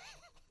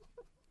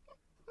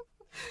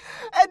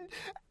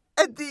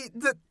 and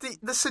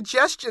the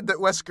suggestion that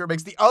Wesker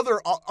makes, the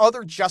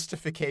other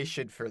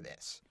justification for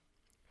this,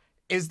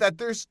 is that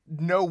there's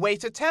no way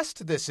to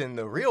test this in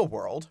the real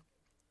world.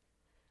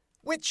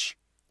 Which,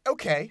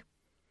 okay,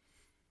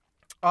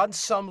 on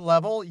some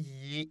level,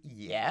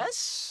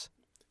 yes.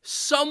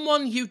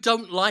 Someone you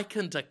don't like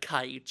in a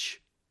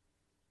cage.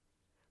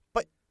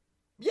 But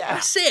yeah,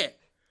 that's it.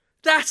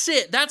 That's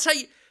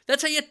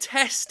how you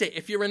test it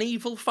if you're an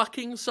evil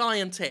fucking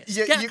scientist.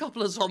 Get a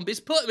couple of zombies,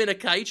 put them in a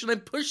cage, and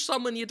then push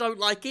someone you don't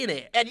like in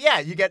it. And yeah,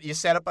 you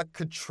set up a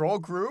control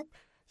group,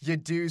 you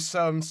do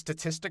some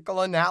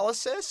statistical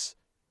analysis.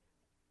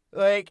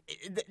 Like,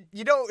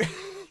 you don't...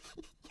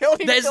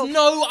 There's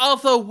no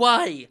other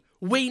way.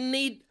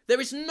 There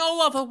is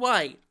no other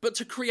way but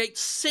to create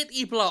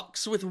city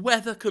blocks with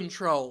weather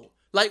control.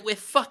 Like we're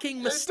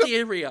fucking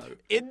Mysterio.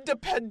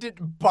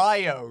 Independent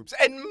biomes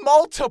and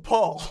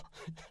multiple...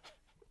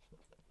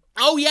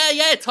 Oh,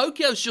 yeah,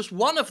 Tokyo's just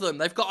one of them.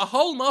 They've got a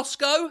whole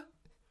Moscow.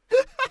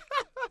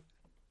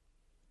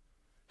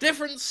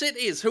 Different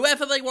cities,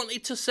 whoever they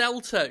wanted to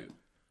sell to.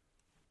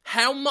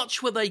 How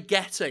much were they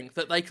getting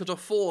that they could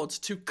afford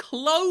to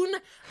clone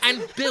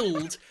and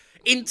build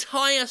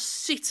entire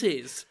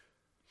cities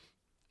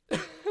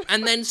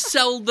and then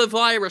sell the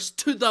virus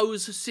to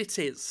those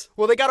cities?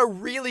 Well, they got a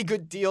really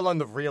good deal on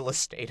the real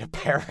estate,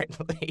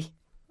 apparently.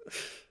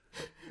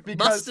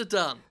 Must have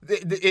done.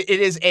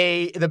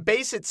 The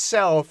base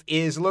itself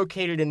is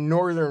located in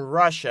northern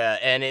Russia,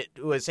 and it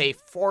was a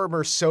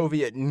former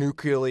Soviet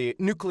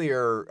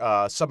nuclear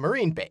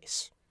submarine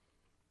base.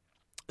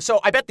 So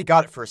I bet they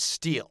got it for a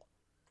steal.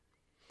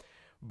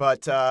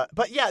 But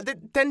yeah,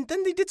 then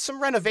they did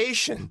some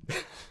renovation.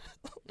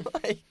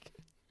 Like,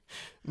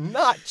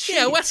 not cheap.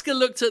 Yeah, Wesker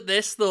looked at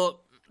this,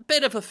 thought,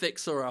 bit of a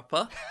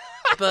fixer-upper,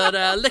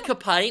 but lick of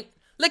paint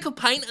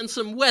and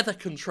some weather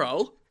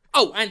control.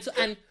 Oh,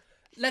 and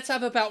let's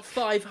have about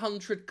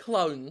 500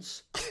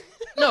 clones.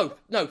 No,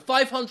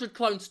 500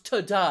 clones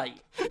today.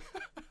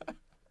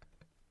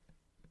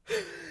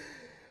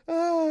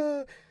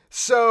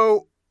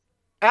 So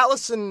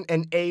Allison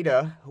and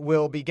Ada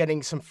will be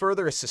getting some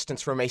further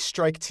assistance from a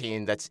strike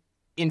team that's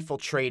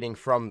infiltrating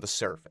from the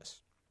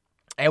surface.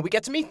 And we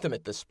get to meet them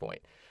at this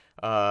point.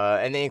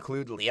 And they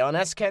include Leon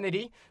S.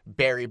 Kennedy,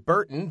 Barry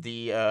Burton,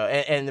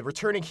 and the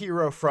returning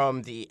hero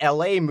from the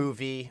L.A.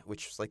 movie,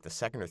 which was like the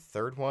second or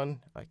third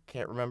one, I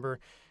can't remember,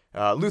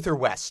 Luther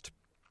West.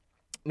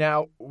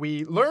 Now,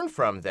 we learn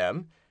from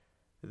them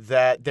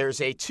that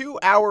there's a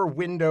 2-hour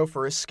window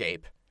for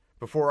escape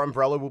before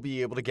Umbrella will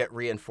be able to get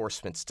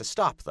reinforcements to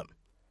stop them.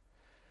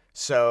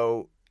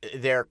 So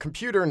their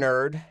computer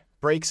nerd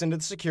breaks into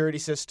the security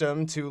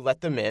system to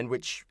let them in,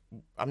 which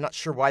I'm not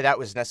sure why that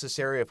was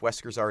necessary if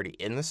Wesker's already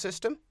in the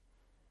system.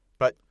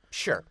 But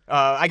sure.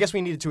 I guess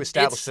we needed to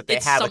establish that they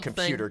have a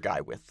computer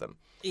guy with them.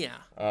 Yeah.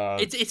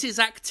 It is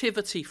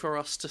activity for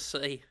us to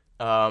see.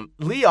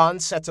 Leon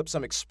sets up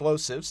some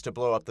explosives to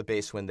blow up the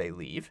base when they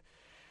leave.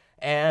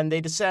 And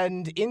they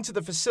descend into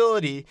the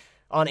facility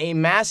on a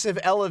massive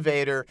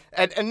elevator.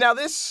 And now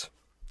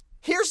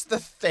here's the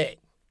thing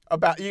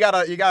about you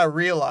gotta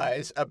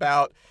realize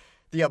about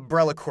the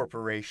Umbrella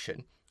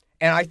Corporation.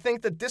 And I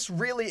think that this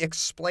really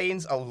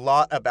explains a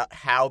lot about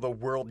how the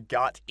world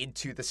got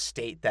into the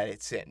state that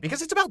it's in.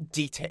 Because it's about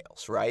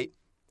details, right?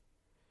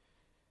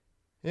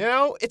 You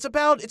know, it's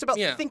about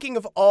thinking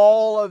of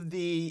all of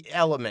the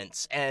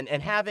elements and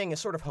having a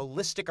sort of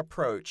holistic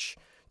approach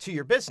to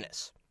your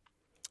business.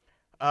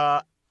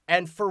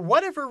 And for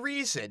whatever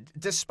reason,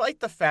 despite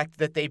the fact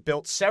that they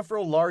built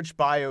several large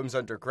biomes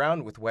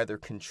underground with weather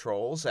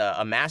controls,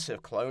 a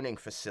massive cloning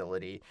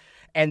facility,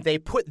 and they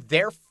put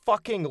their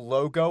fucking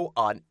logo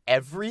on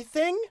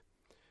everything?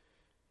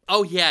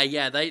 Oh,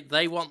 yeah,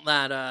 they want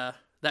that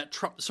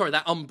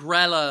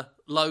Umbrella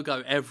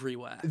logo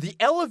everywhere. The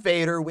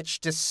elevator which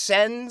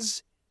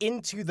descends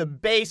into the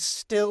base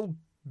still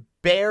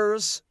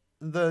bears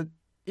the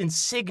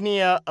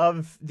insignia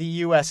of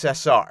the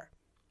USSR.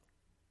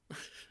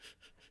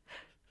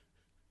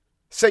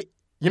 So,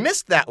 you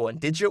missed that one,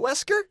 did you,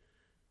 Wesker?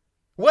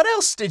 What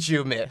else did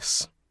you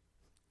miss?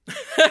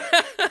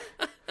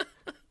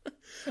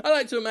 I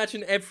like to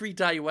imagine every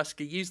day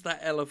Wesker used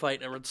that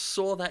elevator and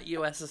saw that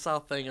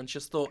USSR thing and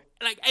just thought,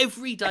 like,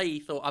 every day he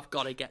thought, I've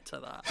got to get to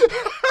that.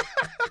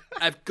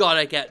 I've got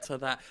to get to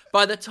that.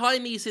 By the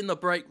time he's in the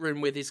break room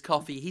with his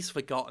coffee, he's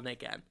forgotten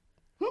again.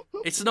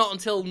 It's not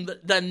until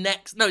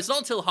it's not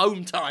until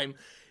home time.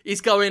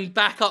 He's going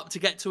back up to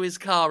get to his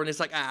car and it's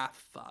like,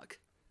 fuck.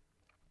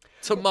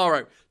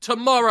 Tomorrow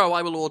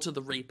I will order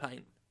the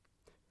repaint.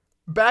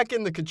 Back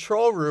in the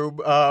control room,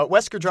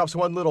 Wesker drops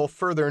one little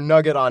further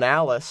nugget on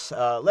Alice,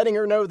 letting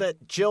her know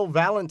that Jill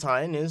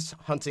Valentine is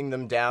hunting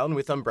them down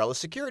with Umbrella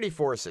security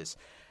forces,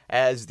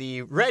 as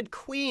the Red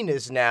Queen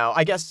is now.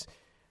 I guess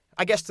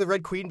the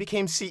Red Queen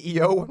became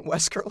CEO when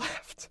Wesker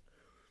left.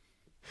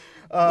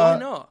 Why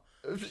not?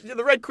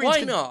 The Red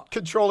Queen's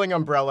controlling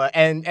Umbrella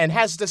and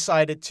has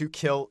decided to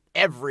kill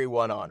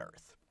everyone on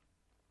Earth.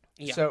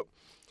 Yeah. So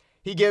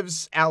he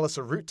gives Alice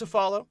a route to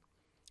follow,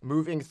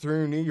 moving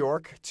through New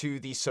York to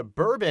the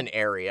suburban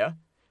area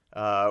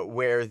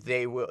where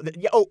they will...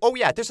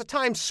 there's a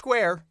Times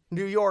Square,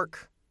 New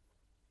York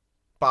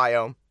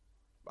biome,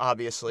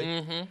 obviously.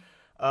 Mm-hmm.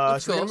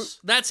 Of course.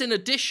 That's in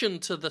addition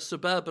to the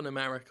suburban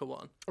America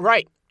one.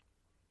 Right.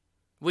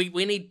 We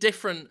need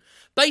different...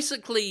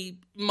 Basically,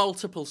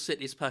 multiple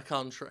cities per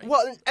country.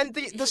 Well, and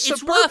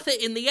it's worth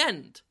it in the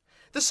end.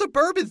 The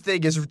suburban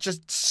thing is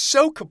just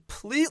so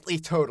completely,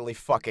 totally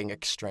fucking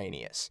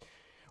extraneous.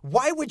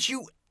 Why would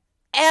you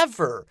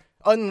ever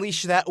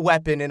unleash that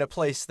weapon in a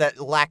place that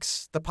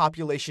lacks the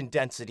population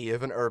density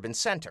of an urban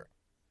center?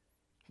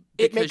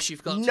 Because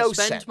you've got to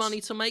spend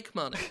money to make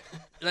money.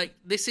 Like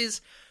this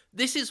is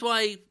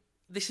why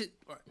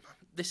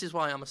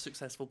I'm a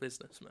successful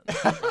businessman,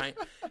 right?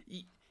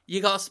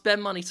 You got to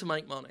spend money to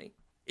make money.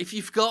 If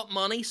you've got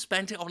money,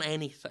 spend it on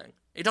anything.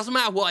 It doesn't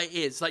matter what it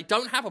is. Like,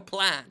 don't have a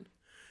plan.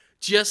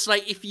 Just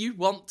like if you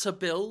want to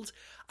build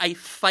a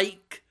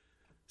fake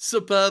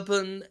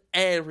suburban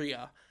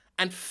area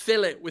and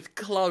fill it with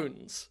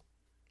clones.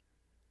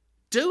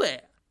 Do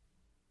it.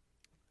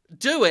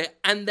 Do it,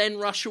 and then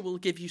Russia will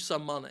give you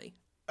some money.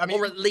 I mean,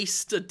 or at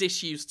least a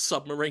disused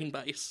submarine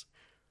base.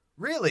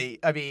 Really,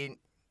 I mean,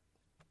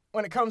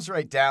 when it comes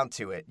right down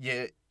to it,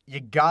 you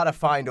gotta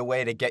find a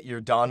way to get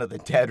your Dawn of the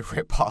Dead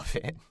ripoff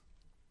in.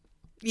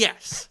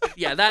 Yes.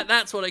 Yeah,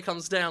 that's what it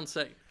comes down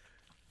to.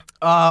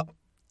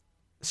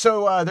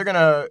 So they're going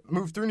to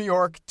move through New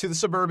York to the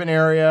suburban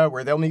area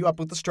where they'll meet up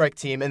with the strike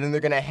team, and then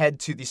they're going to head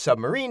to the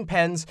submarine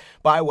pens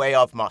by way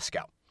of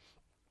Moscow.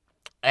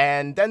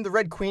 And then the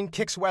Red Queen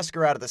kicks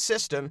Wesker out of the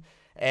system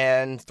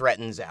and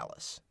threatens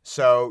Alice.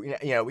 So,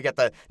 we get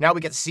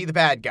to see the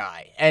bad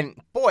guy. And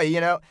boy,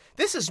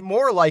 this is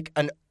more like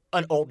an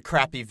old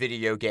crappy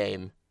video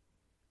game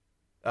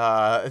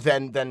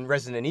than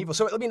Resident Evil.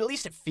 So, I mean, at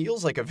least it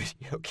feels like a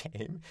video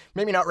game.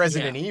 Maybe not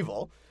Resident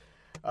Evil.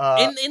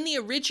 In the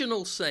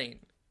original scene,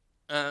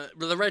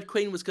 the Red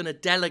Queen was going to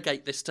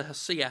delegate this to her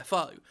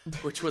CFO,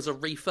 which was a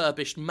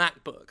refurbished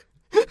MacBook.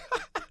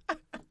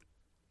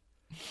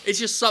 It's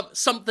just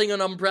something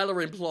an Umbrella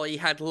employee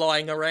had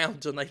lying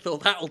around, and they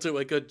thought that'll do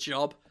a good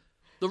job.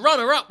 The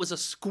runner-up was a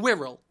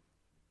squirrel.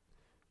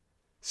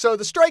 So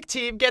the strike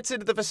team gets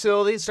into the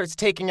facility and starts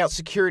taking out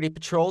security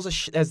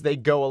patrols as they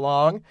go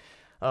along.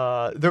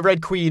 The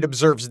Red Queen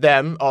observes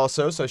them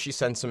also, so she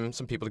sends some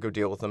people to go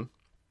deal with them.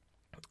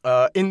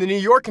 In the New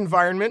York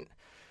environment,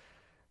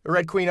 the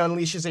Red Queen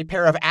unleashes a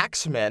pair of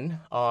Axemen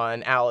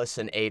on Alice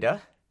and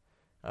Ada.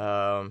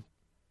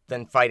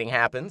 Then fighting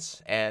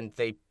happens, and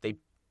they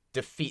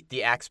defeat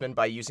the Axemen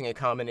by using a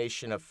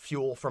combination of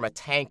fuel from a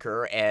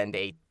tanker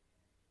and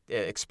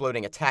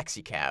exploding a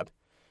taxi cab.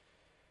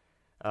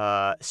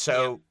 Blow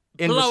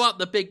up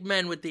the big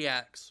men with the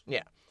axe.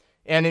 Yeah.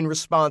 And in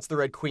response, the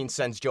Red Queen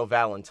sends Jill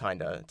Valentine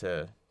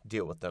to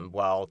deal with them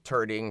while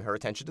turning her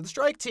attention to the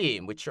strike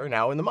team, which are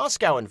now in the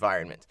Moscow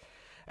environment.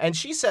 And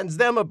she sends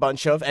them a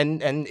bunch of,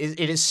 and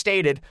it is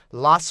stated,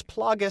 Las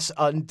Plagas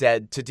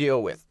undead to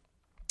deal with.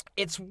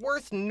 It's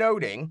worth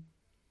noting,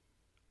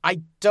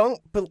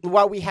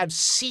 while we have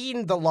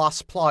seen the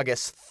Las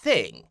Plagas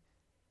thing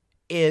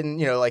in,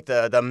 like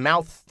the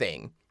mouth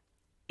thing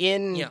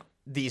in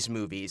these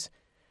movies,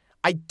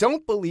 I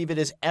don't believe it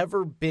has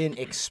ever been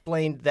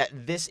explained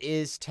that this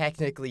is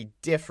technically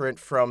different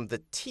from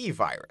the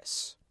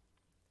T-virus.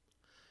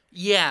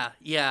 Yeah.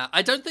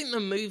 I don't think the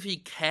movie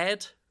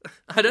cared.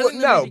 I don't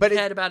think the movie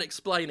cared about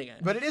explaining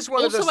it. But it is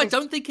one of those things... Also, I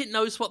don't think it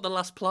knows what the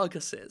Las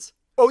Plagas is.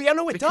 Oh, yeah,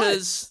 no, it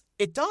does.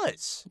 It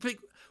does.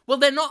 Well,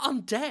 they're not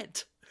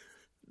undead.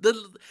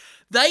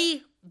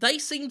 They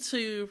seem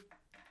to...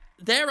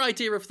 Their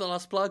idea of the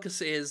Las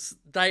Plagas is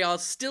they are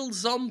still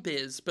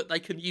zombies, but they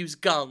can use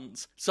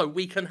guns, so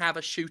we can have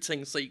a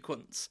shooting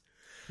sequence.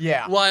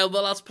 Yeah. While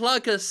the Las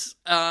Plagas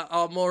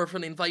are more of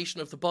an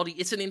invasion of the body,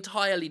 it's an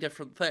entirely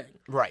different thing.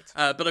 Right.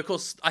 But of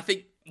course, I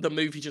think the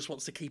movie just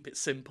wants to keep it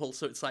simple,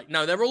 so it's like,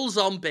 no, they're all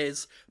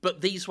zombies, but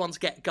these ones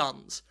get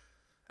guns.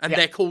 And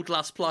they're called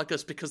Las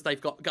Plagas because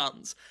they've got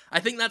guns.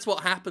 I think that's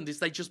what happened, is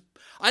they just...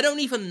 I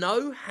don't even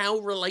know how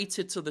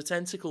related to the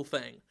tentacle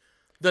thing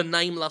the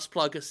name Las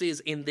Plagas is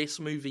in this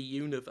movie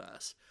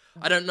universe.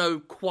 I don't know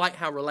quite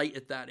how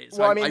related that is.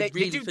 Well, I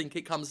really think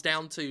it comes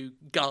down to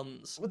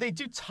guns. Well, they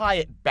do tie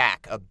it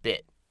back a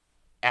bit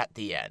at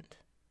the end.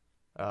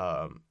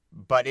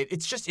 But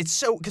it's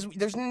so... Because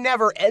there's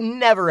never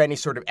any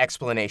sort of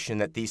explanation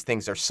that these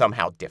things are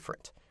somehow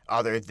different,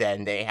 other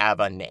than they have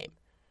a name.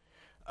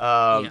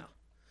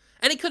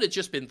 And it could have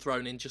just been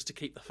thrown in just to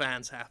keep the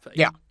fans happy.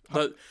 Yeah.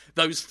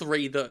 Those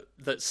three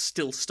that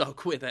still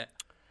stuck with it.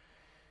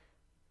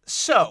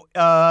 So,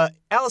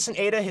 Alice and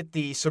Ada hit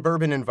the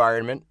suburban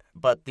environment,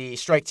 but the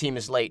strike team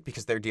is late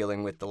because they're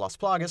dealing with the Las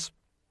Plagas.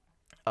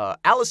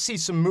 Alice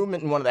sees some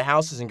movement in one of the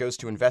houses and goes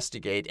to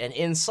investigate, and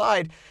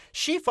inside,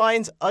 she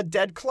finds a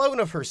dead clone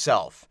of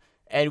herself.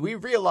 And we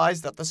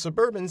realize that the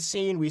suburban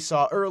scene we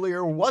saw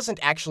earlier wasn't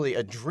actually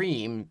a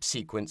dream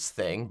sequence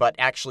thing, but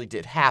actually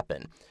did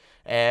happen.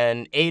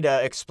 And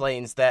Ada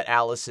explains that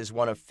Alice is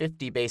one of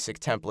 50 basic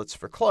templates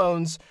for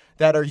clones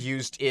that are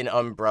used in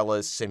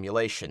Umbrella's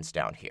simulations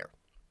down here.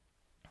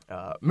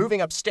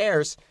 Moving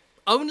upstairs...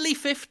 Only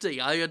 50.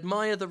 I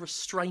admire the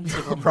restraint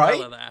of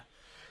Umbrella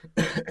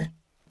there.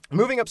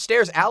 Moving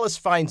upstairs, Alice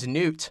finds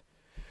Newt,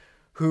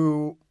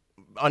 who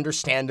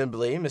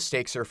understandably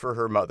mistakes her for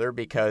her mother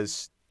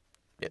because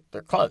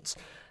they're clones.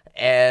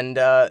 And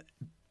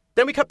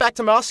then we cut back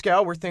to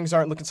Moscow, where things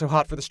aren't looking so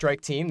hot for the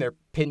strike team. They're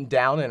pinned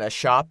down in a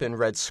shop in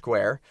Red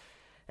Square,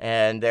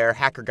 and their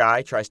hacker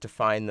guy tries to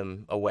find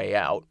them a way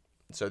out.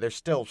 So they're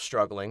still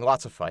struggling,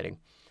 lots of fighting.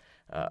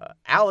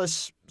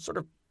 Alice sort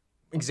of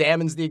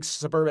examines the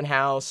suburban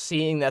house,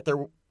 seeing that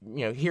they're,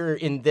 here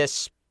in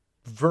this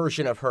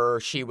version of her,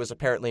 she was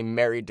apparently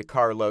married to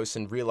Carlos,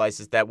 and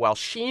realizes that while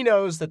she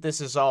knows that this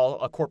is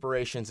all a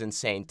corporation's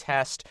insane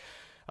test,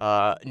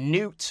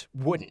 Newt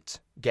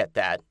wouldn't get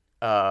that.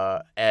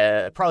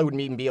 Probably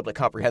wouldn't even be able to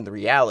comprehend the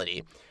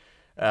reality.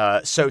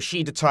 So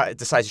she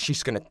decides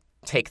she's going to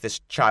take this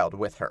child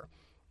with her.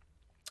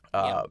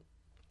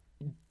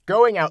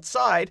 going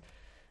outside,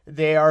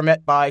 they are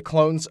met by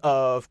clones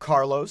of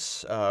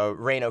Carlos,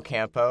 Reno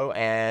Campo,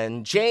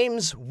 and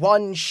James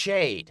One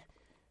Shade,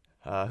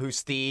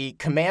 who's the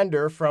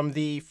commander from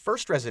the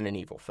first Resident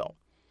Evil film.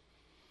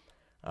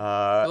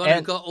 The one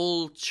who got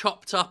all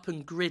chopped up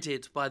and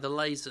gridded by the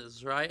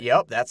lasers, right?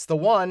 Yep, that's the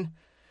one.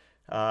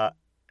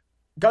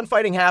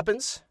 Gunfighting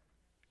happens.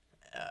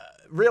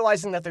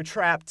 Realizing that they're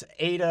trapped,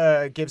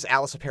 Ada gives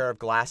Alice a pair of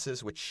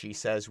glasses, which she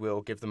says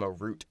will give them a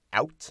route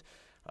out,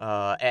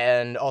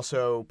 and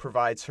also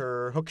provides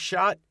her hook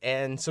shot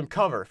and some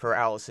cover for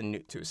Alice and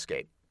Newt to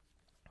escape.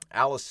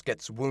 Alice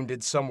gets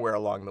wounded somewhere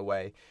along the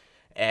way,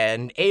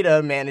 and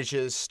Ada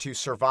manages to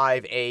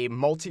survive a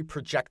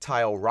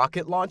multi-projectile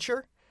rocket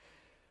launcher.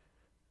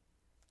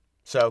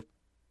 So,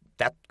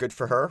 that's good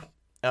for her.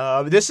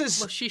 Well,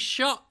 she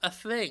shot a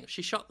thing.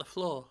 She shot the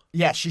floor.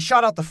 Yeah, she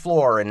shot out the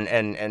floor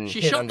and she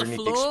hit shot underneath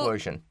the floor.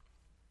 explosion.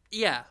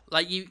 Yeah,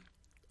 like you...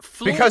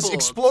 Because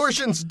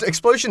explosions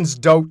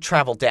don't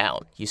travel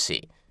down, you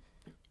see.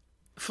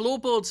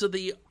 Floorboards are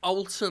the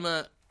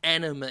ultimate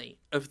enemy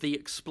of the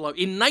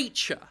explosion. In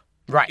nature...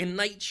 Right. In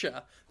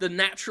nature, the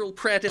natural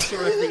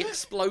predator of the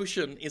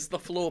explosion is the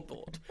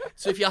floorboard.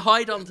 So if you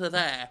hide under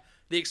there...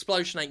 The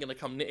explosion ain't going to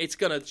come. It's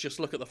going to just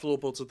look at the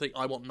floorboards and think,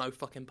 I want no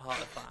fucking part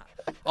of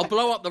that. I'll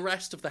blow up the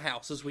rest of the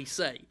house, as we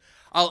see.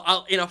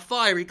 I'll in a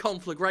fiery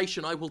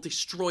conflagration, I will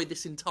destroy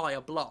this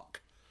entire block.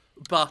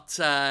 But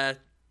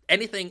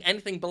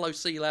anything below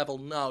sea level,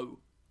 no.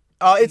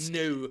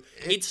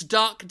 It's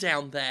dark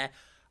down there.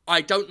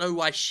 I don't know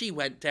why she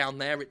went down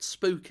there. It's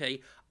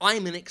spooky.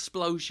 I'm an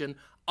explosion.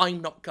 I'm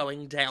not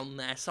going down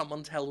there.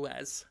 Someone tell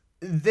Wes.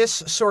 This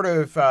sort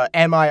of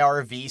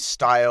MIRV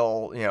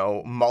style,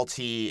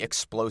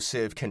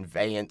 multi-explosive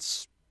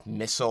conveyance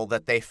missile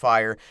that they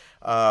fire,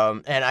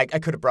 and I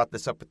could have brought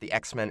this up with the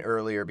Axemen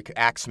earlier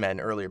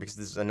because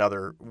this is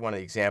another one of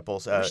the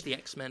examples. I wish the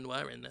X-Men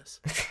were in this.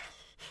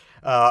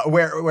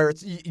 Where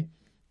it's,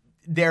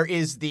 there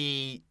is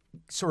the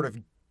sort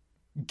of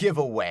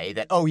giveaway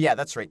that, oh yeah,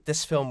 that's right,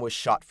 this film was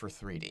shot for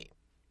 3D.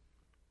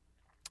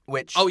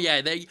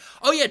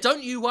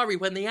 Don't you worry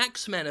when the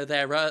Axemen are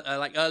there,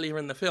 like earlier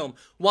in the film.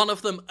 One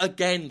of them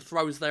again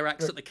throws their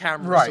axe at the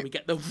camera, right. So we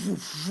get the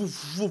woof,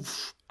 woof,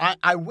 woof.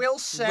 I will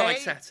say,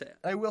 right at it.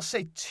 I will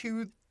say,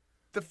 to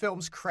the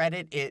film's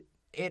credit,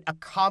 it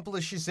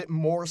accomplishes it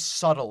more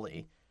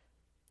subtly.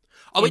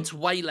 Oh, it's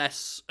way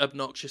less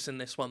obnoxious in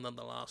this one than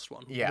the last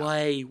one. Yeah.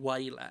 Way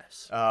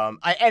less.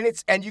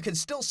 And you can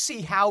still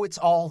see how it's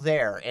all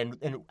there and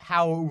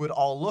how it would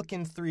all look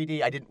in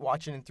 3D. I didn't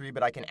watch it in 3D,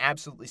 but I can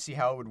absolutely see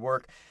how it would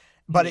work.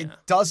 But it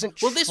doesn't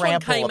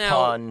trample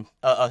upon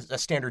a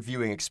standard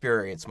viewing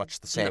experience much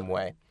the same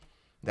way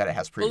that it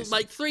has previously.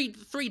 Well, like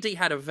 3D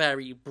had a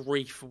very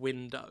brief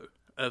window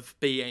of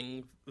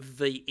being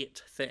the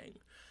it thing.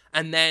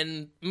 And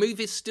then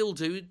movies still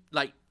do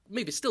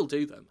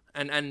them,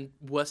 and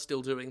we're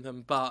still doing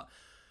them, but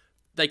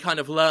they kind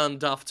of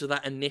learned after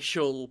that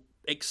initial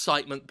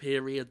excitement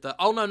period that,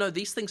 oh, no,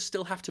 these things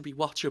still have to be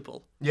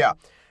watchable. Yeah,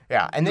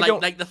 and they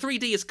like the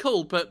 3D is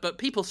cool, but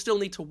people still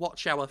need to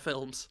watch our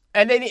films.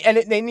 And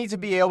they need to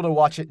be able to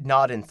watch it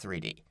not in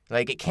 3D.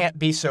 Like, it can't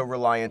be so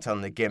reliant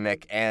on the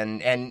gimmick,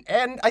 and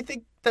I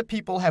think that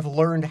people have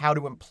learned how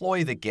to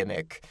employ the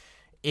gimmick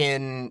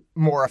in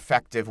more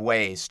effective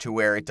ways to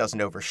where it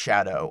doesn't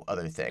overshadow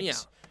other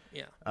things.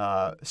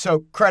 Yeah.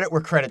 So credit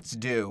where credit's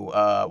due.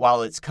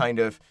 While it's kind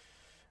of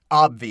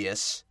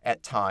obvious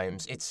at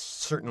times, it's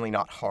certainly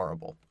not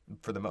horrible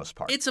for the most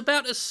part. It's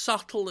about as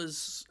subtle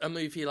as a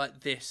movie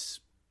like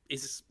this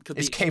is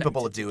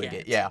capable of doing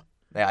it. Yeah,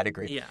 I'd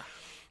agree.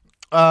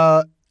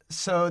 Yeah.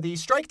 So the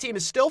strike team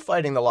is still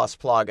fighting the Las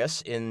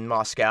Plagas in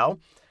Moscow,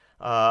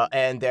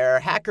 and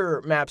their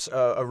hacker maps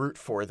a route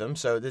for them.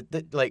 So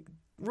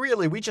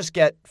really, we just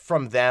get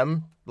from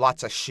them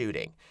lots of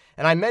shooting.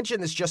 And I mention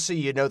this just so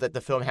you know that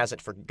the film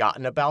hasn't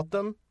forgotten about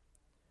them.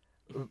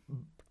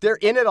 They're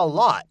in it a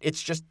lot.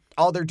 It's just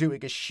all they're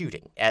doing is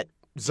shooting at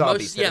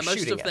zombies.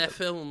 Most of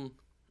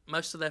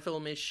their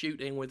film is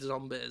shooting with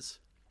zombies.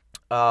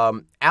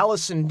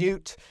 Alice and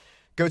Newt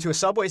go to a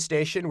subway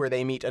station where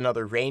they meet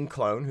another Rain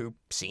clone who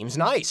seems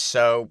nice.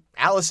 So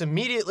Alice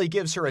immediately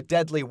gives her a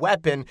deadly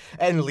weapon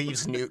and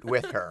leaves Newt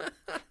with her.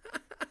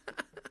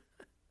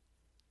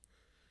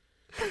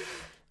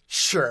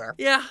 Sure.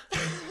 Yeah.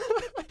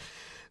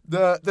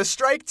 The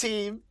strike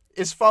team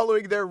is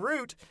following their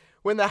route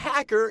when the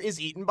hacker is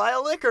eaten by a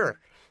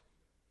licker.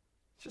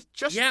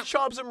 Just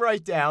chomps him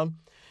right down.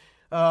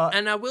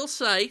 And I will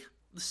say,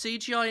 the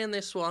CGI in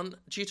this one,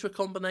 due to a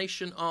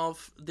combination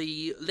of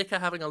the licker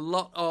having a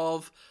lot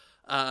of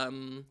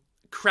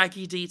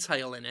craggy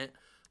detail in it,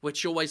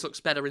 which always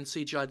looks better in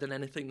CGI than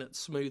anything that's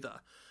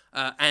smoother,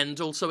 and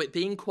also it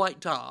being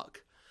quite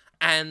dark,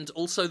 and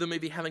also the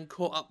movie having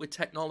caught up with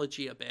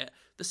technology a bit,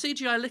 the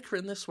CGI licker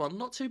in this one,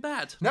 not too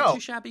bad. No. Not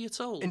too shabby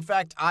at all. In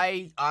fact,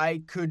 I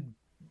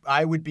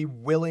would be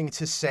willing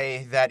to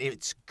say that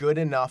it's good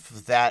enough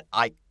that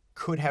I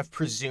could have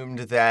presumed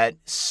that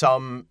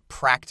some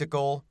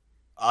practical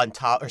on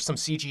top, or some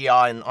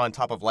CGI on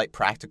top of light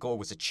practical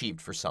was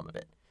achieved for some of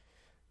it.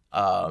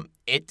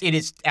 It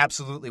is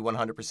absolutely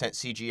 100%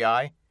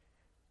 CGI,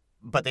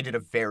 but they did a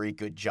very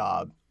good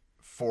job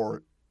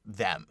for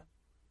them.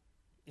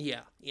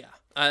 Yeah.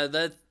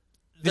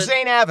 This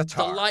ain't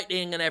Avatar. The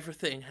lighting and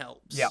everything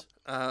helps. Yep.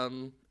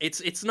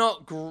 It's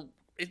not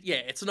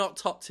it's not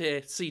top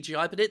tier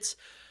CGI, but it's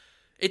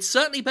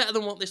certainly better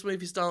than what this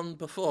movie's done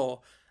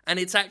before, and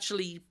it's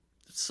actually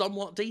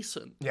somewhat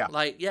decent. Yeah.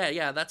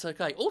 That's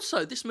okay.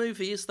 Also, this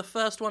movie is the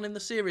first one in the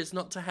series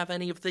not to have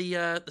any of the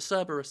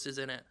Cerberuses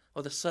in it,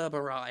 or the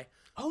Cerberi,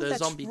 the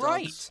zombie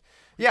dogs.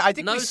 Yeah, I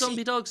think no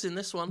zombie dogs in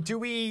this one. Do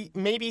we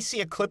maybe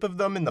see a clip of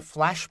them in the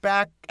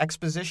flashback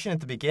exposition at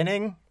the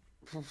beginning?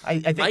 I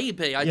think,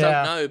 maybe. I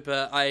don't know,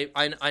 but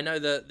I know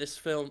that this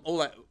film.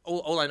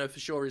 All I know for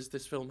sure is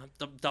this film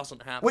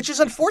doesn't have. Which is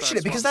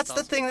unfortunate because that's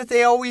the thing that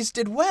they always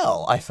did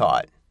well, I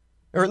thought,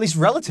 or at least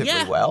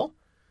relatively well.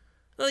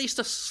 They used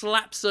to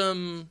slap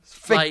some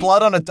fake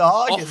blood on a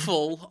dog,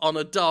 offal on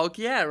a dog,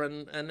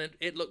 and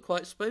it looked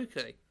quite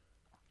spooky.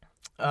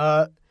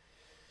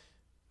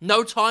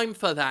 No time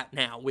for that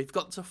now. We've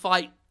got to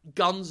fight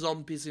gun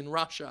zombies in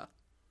Russia.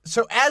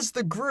 So as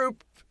the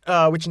group,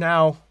 which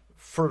now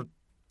for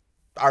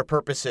our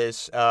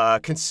purposes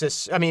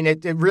consists, I mean,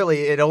 it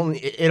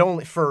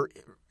only for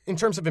in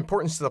terms of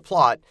importance to the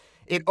plot,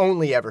 it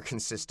only ever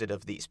consisted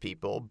of these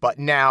people, but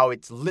now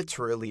it's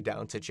literally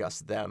down to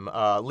just them.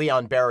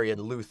 Leon, Barry,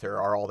 and Luther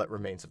are all that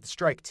remains of the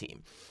strike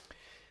team.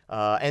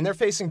 And they're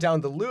facing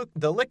down the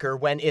liquor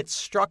when it's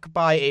struck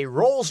by a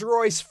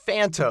Rolls-Royce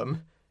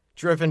Phantom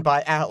driven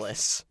by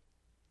Alice.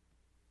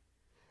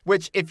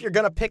 Which, if you're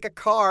going to pick a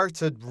car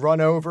to run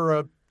over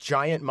a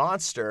giant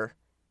monster,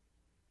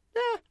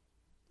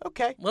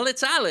 okay. Well,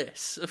 it's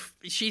Alice.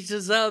 She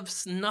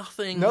deserves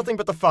nothing. Nothing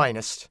but the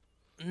finest.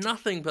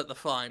 Nothing but the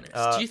finest.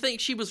 Do you think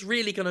she was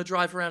really going to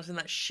drive around in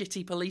that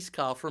shitty police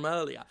car from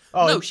earlier?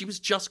 Oh, no, she was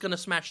just going to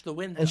smash the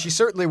window. And she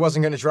certainly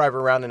wasn't going to drive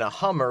around in a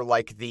Hummer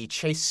like the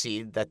chase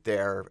scene that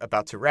they're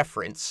about to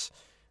reference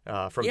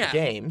from the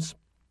games.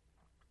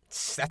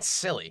 That's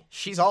silly.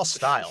 She's all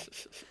style.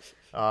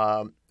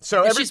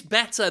 She's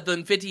better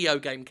than video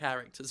game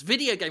characters.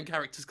 Video game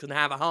characters can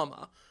have a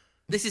Hummer.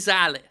 This is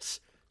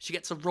Alice. She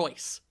gets a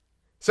Royce.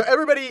 So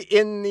everybody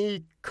in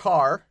the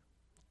car...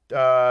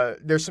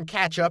 there's some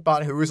catch up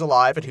on who's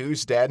alive and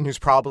who's dead and who's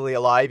probably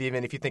alive,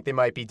 even if you think they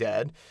might be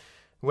dead,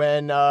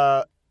 when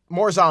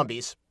more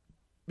zombies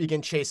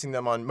begin chasing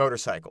them on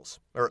motorcycles,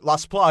 or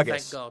Las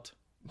Plagas. Thank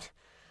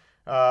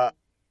God.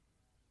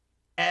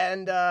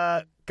 And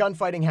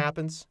gunfighting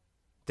happens.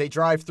 They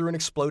drive through an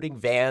exploding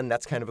van.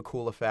 That's kind of a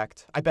cool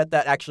effect. I bet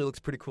that actually looks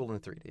pretty cool in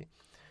 3D.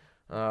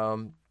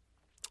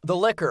 The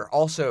liquor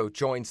also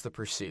joins the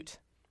pursuit.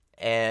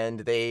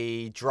 And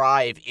they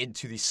drive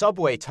into the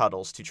subway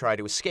tunnels to try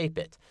to escape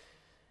it,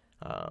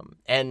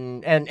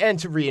 and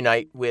to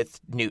reunite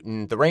with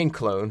Newton, the Rain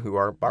Clone, who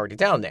are already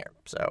down there.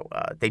 So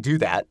they do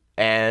that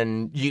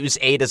and use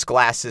Ada's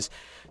glasses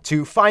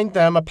to find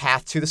them a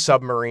path to the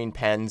submarine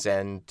pens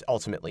and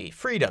ultimately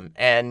freedom.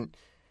 And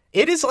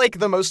it is like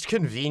the most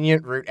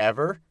convenient route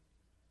ever.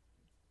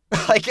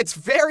 Like, it's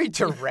very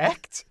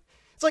direct.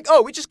 It's like,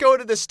 oh, we just go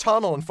to this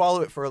tunnel and follow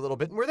it for a little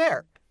bit and we're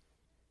there.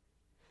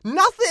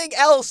 Nothing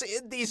else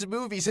in these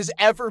movies has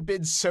ever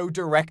been so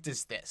direct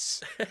as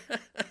this.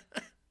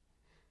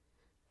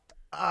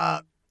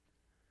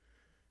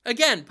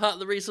 Again, part of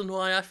the reason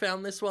why I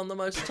found this one the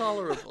most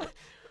tolerable.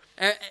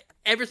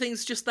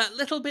 Everything's just that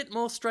little bit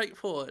more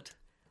straightforward.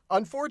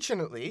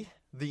 Unfortunately,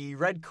 the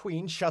Red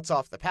Queen shuts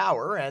off the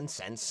power and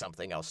sends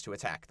something else to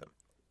attack them.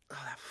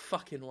 Oh, that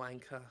fucking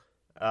wanker.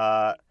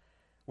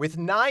 With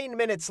 9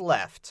 minutes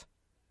left,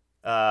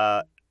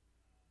 and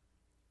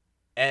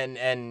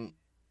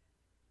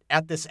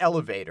at this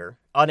elevator,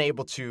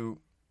 unable to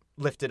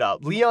lift it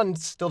up. Leon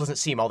still doesn't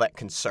seem all that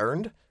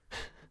concerned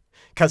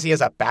because he has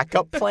a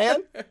backup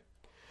plan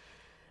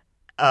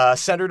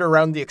centered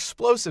around the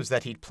explosives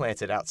that he'd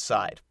planted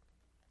outside.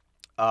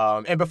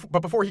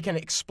 But before he can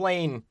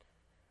explain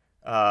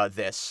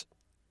this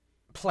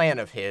plan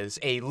of his,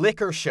 a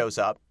liquor shows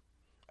up,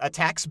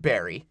 attacks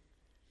Barry,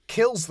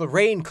 kills the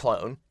Rain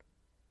Clone,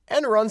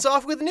 and runs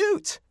off with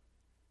Newt.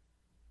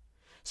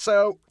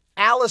 So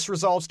Alice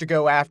resolves to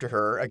go after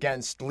her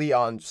against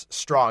Leon's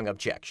strong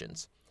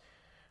objections.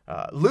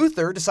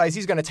 Luther decides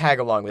he's going to tag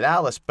along with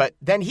Alice, but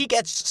then he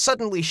gets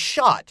suddenly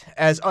shot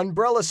as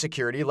Umbrella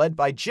security led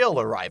by Jill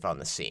arrive on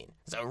the scene.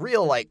 It's a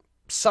real,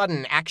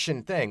 sudden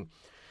action thing.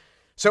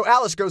 So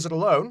Alice goes it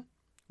alone,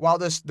 while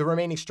the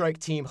remaining strike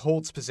team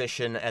holds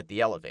position at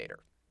the elevator.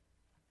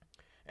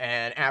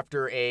 And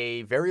after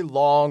a very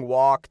long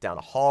walk down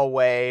a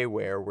hallway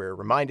where we're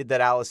reminded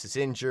that Alice is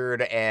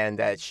injured and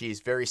that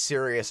she's very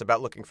serious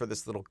about looking for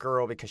this little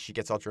girl because she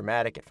gets all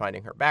dramatic at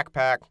finding her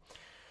backpack,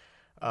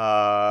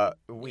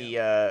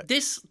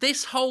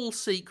 This whole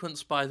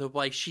sequence, by the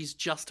way, she's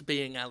just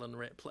being Ellen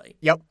Ripley.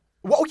 Yep.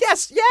 Well,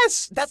 yes,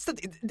 that's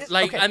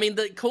okay. I mean,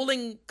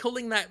 calling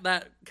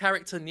that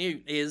character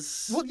Newt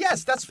is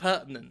that's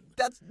pertinent.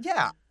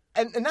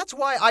 And that's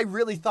why I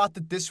really thought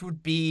that this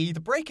would be the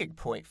breaking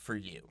point for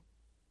you.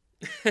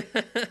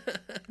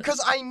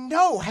 Because I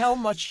know how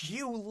much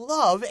you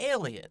love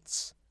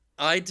Aliens.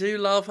 I do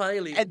love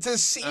Aliens. And to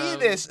see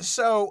this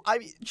so, I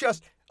mean,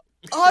 just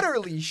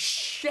utterly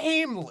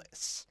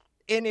shameless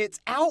in its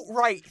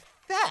outright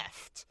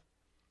theft.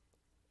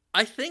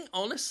 I think,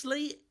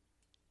 honestly,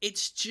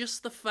 it's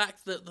just the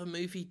fact that the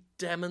movie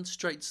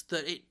demonstrates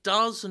that it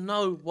does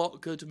know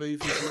what good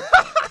movies look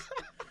like.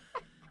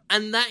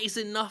 And that is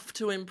enough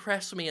to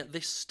impress me at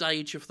this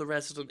stage of the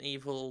Resident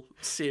Evil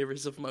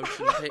series of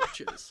motion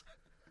pictures.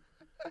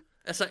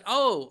 It's like,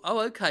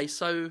 okay,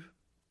 so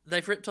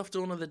they've ripped off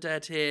Dawn of the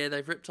Dead here,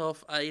 they've ripped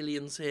off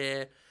Aliens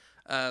here.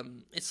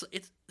 It's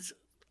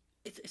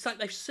like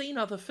they've seen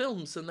other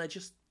films and they're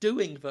just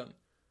doing them.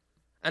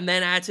 And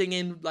then adding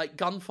in, like,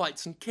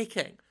 gunfights and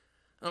kicking.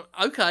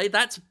 Okay,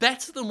 that's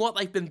better than what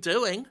they've been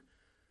doing.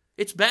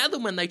 It's better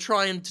than when they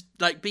try and,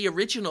 like, be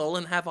original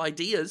and have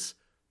ideas.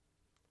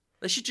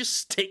 They should just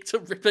stick to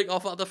ripping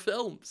off other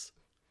films.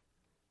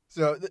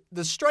 So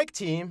the strike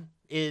team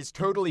is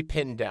totally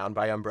pinned down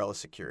by Umbrella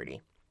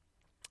Security.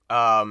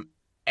 And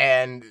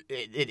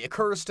it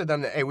occurs to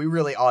them that, hey, we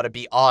really ought to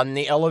be on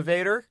the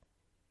elevator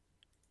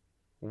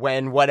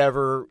when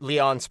whatever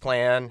Leon's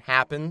plan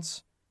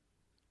happens,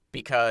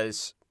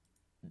 because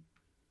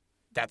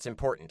that's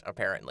important,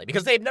 apparently.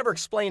 Because they've never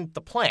explained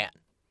the plan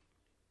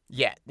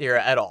yet,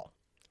 at all.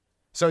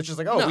 So it's just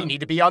like, we need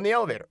to be on the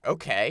elevator.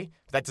 Okay.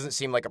 That doesn't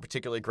seem like a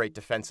particularly great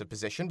defensive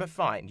position, but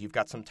fine. You've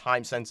got some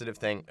time-sensitive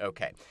thing.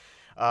 Okay.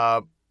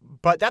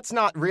 But that's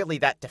not really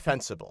that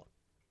defensible,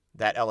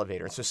 that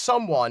elevator. And so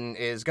someone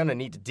is going to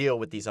need to deal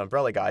with these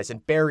Umbrella guys.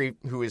 And Barry,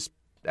 who is,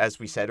 as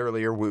we said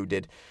earlier,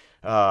 wounded,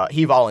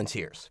 he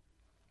volunteers.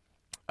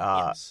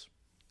 Yes.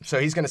 So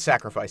he's going to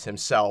sacrifice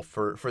himself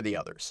for the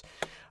others.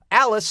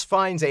 Alice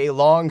finds a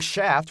long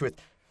shaft with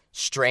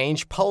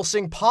strange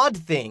pulsing pod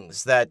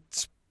things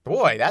that...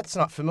 Boy, that's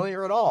not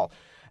familiar at all.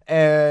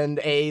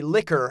 And a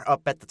liquor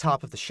up at the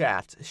top of the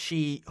shaft.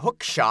 She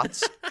hook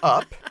shots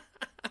up.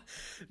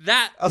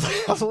 A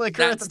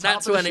liquor at the top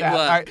that's of the when shaft. it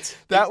worked. Right,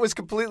 that was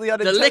completely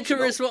unintentional. The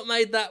liquor is what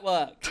made that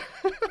work.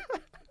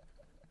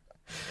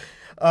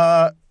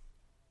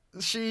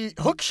 She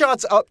hook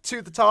shots up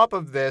to the top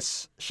of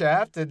this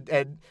shaft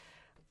and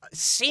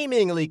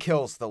seemingly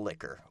kills the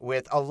liquor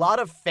with a lot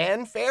of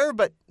fanfare,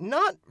 but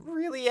not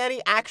really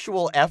any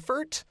actual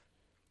effort.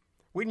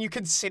 When you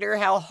consider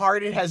how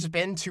hard it has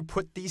been to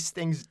put these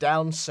things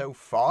down so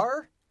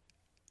far?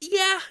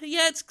 Yeah,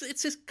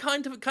 it's just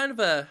kind of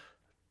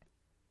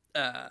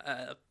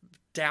a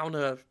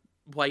downer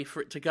way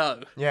for it to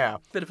go. Yeah.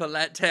 Bit of a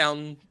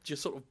letdown,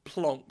 just sort of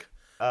plonk.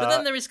 But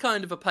then there is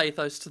kind of a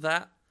pathos to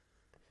that.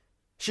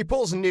 She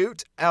pulls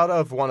Newt out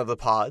of one of the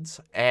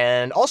pods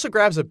and also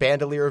grabs a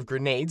bandolier of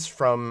grenades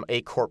from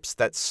a corpse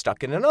that's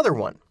stuck in another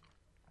one.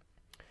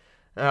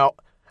 Now,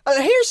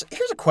 here's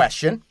a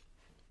question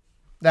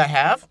that I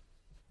have.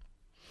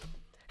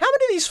 How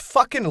many of these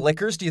fucking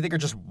liquors do you think are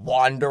just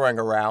wandering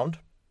around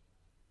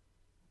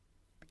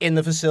in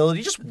the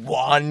facility? Just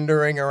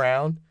wandering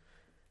around?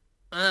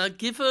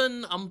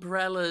 Given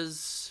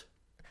Umbrella's...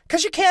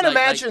 Because you can't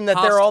imagine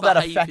that they're all that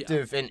behavior.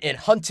 effective in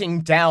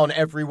hunting down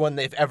everyone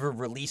they've ever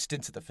released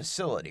into the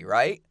facility,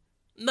 right?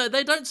 No,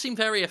 they don't seem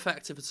very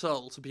effective at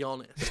all, to be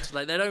honest.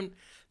 Like,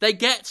 they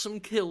get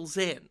some kills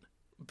in,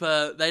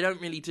 but they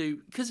don't really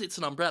do... Because it's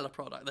an Umbrella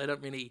product, they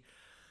don't really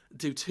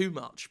do too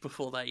much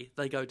before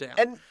they go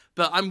down.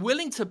 But I'm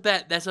willing to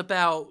bet there's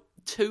about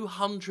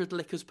 200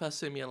 liquors per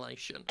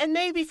simulation. And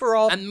maybe for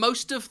all... And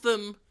most of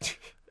them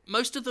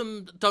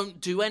don't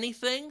do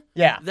anything.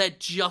 Yeah. They're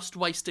just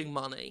wasting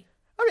money.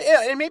 I mean,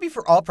 yeah, and maybe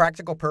for all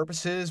practical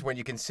purposes, when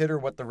you consider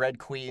what the Red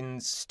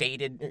Queen's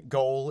stated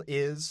goal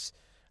is,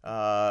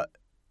 or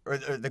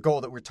the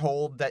goal that we're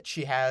told that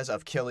she has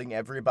of killing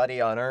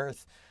everybody on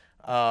Earth,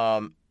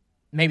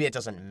 maybe it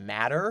doesn't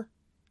matter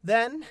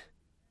then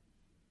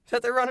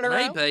that they're running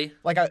around. Maybe.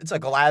 Like it's a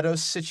GLaDOS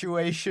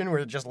situation where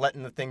they're just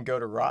letting the thing go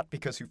to rot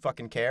because who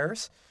fucking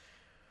cares?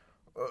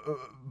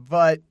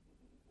 But,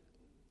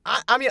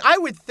 I mean, I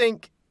would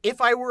think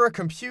if I were a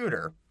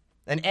computer...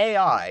 An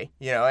AI,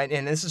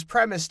 and this is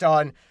premised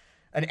on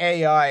an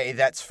AI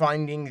that's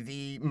finding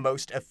the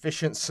most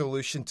efficient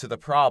solution to the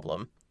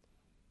problem.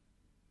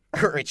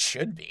 Or it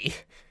should be,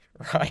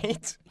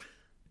 right?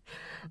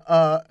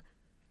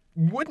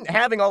 Wouldn't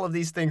having all of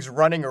these things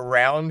running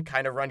around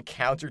kind of run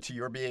counter to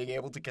your being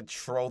able to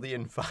control the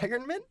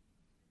environment?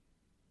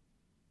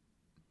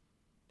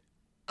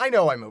 I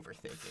know I'm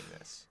overthinking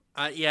this.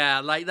 Yeah,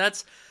 like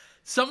that's...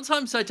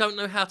 Sometimes I don't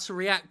know how to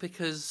react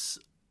because...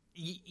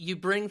 You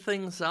bring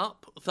things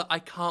up that I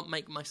can't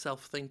make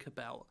myself think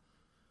about.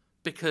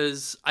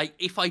 Because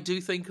if I do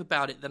think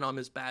about it, then I'm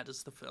as bad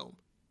as the film.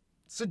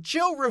 So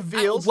Jill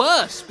reveals...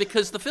 Worse,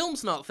 because the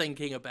film's not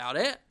thinking about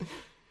it.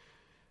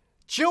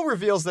 Jill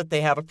reveals that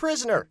they have a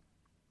prisoner.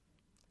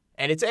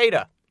 And it's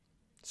Ada.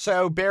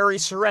 So Barry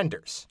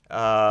surrenders.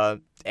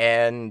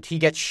 And he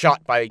gets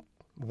shot by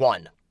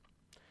one.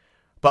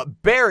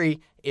 But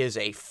Barry is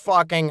a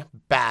fucking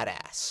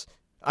badass.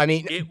 I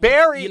mean,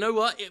 Barry... You know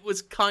what? It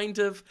was kind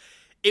of...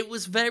 It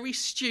was very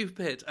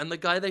stupid, and the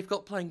guy they've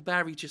got playing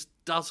Barry just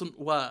doesn't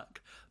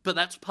work. But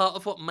that's part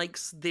of what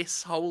makes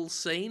this whole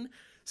scene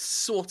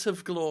sort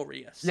of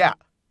glorious. Yeah.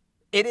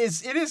 It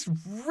is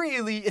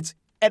really,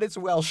 and it's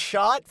well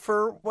shot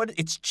for what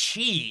it's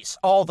cheese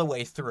all the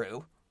way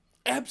through.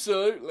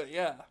 Absolutely,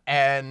 yeah.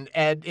 And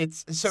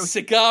it's so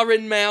cigar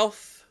in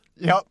mouth.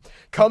 Yep.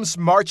 Comes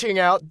marching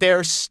out,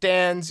 there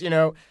stands,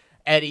 and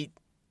he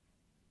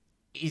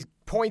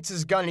points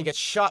his gun and he gets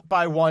shot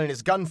by one and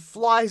his gun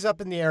flies up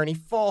in the air and he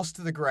falls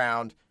to the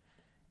ground.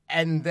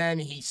 And then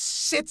he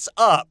sits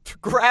up,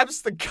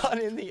 grabs the gun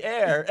in the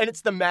air, and it's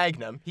the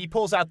Magnum. He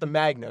pulls out the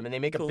Magnum, and they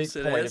make a big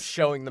point of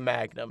showing the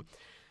Magnum.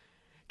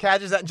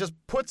 Catches that and just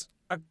puts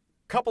a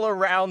couple of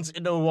rounds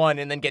into one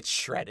and then gets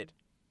shredded.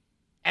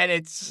 And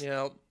it's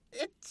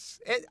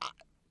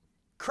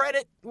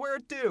credit where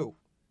it due.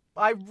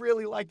 I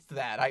really liked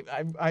that.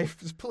 I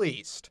was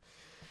pleased.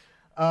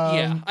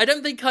 I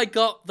don't think I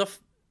got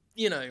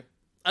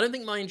I don't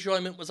think my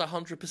enjoyment was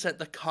 100%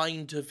 the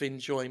kind of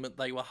enjoyment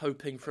they were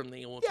hoping from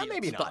the audience. Yeah,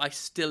 maybe not. But I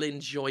still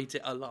enjoyed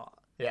it a lot.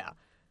 Yeah.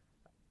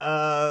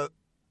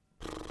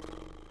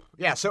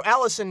 So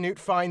Alice and Newt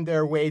find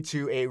their way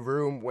to a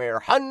room where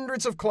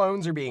hundreds of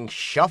clones are being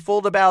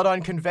shuffled about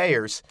on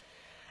conveyors.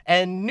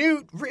 And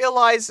Newt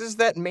realizes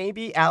that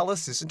maybe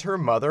Alice isn't her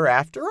mother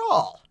after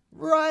all.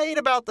 Right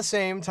about the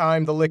same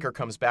time the liquor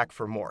comes back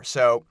for more.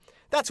 So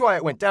that's why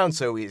it went down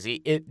so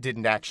easy. It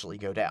didn't actually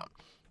go down.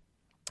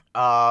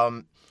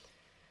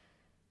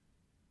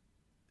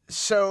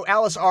 So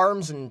Alice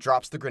arms and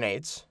drops the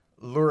grenades,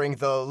 luring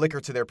the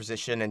liquor to their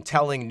position and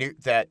telling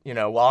Newt that,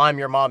 well, I'm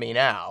your mommy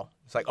now.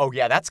 It's like, oh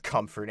yeah, that's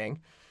comforting.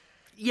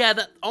 Yeah,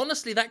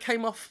 honestly, that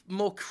came off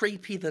more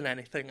creepy than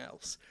anything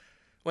else.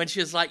 When she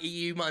was like, are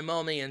you my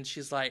mommy? And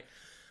she's like,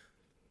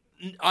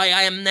 I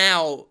am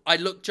now. I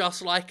look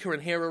just like her,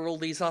 and here are all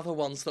these other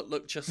ones that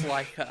look just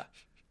like her.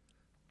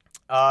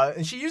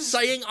 And she uses...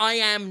 Saying I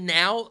am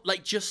now,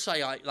 just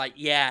say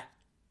yeah.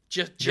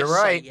 Just You're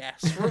right. Say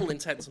yes, for all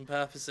intents and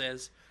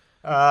purposes.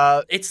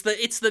 It's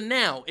the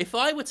now. If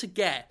I were to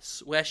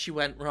guess where she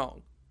went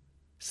wrong,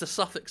 it's the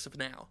suffix of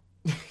now.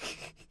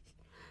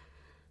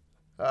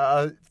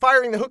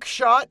 Firing the hook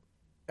shot,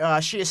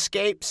 she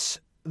escapes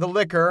the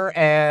liquor,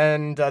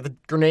 and the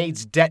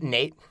grenades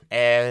detonate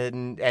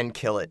and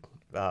kill it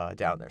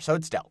down there. So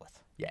it's dealt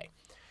with. Yay.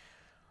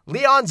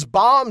 Leon's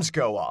bombs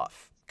go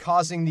off,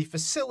 causing the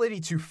facility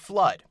to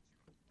flood.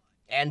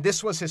 And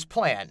this was his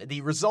plan.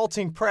 The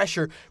resulting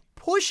pressure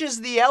pushes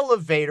the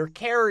elevator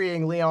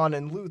carrying Leon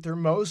and Luther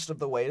most of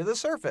the way to the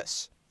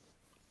surface.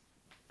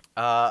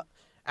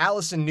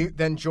 Alice and Newt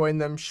then join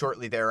them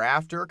shortly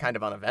thereafter, kind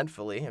of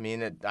uneventfully. I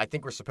mean, I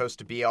think we're supposed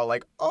to be all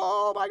like,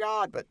 oh my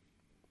god, but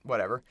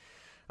whatever.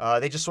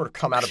 They just sort of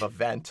come out of a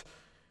vent.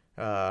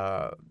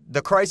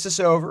 The crisis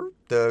over.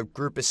 The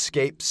group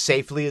escapes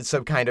safely in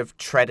some kind of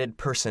treaded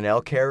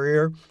personnel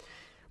carrier.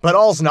 But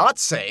all's not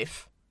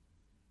safe.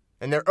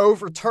 And they're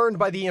overturned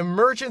by the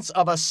emergence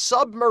of a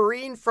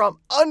submarine from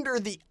under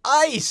the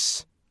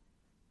ice.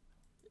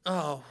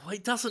 Oh,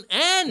 it doesn't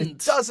end. It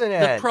doesn't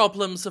end. The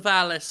problems of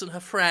Alice and her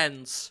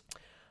friends.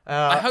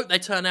 I hope they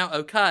turn out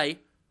okay.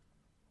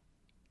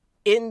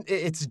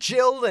 It's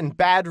Jill and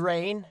Bad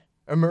Rain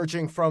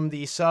emerging from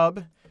the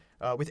sub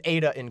with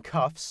Ada in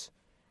cuffs.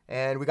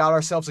 And we got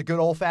ourselves a good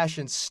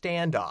old-fashioned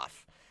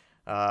standoff.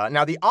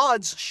 Now, the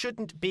odds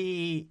shouldn't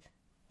be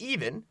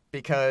even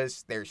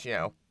because there's,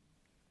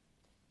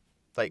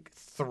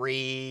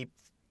 three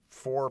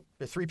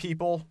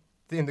people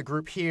in the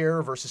group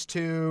here versus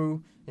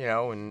two,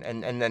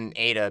 and then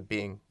Ada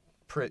being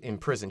in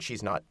prison,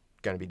 she's not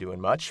going to be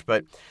doing much.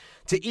 But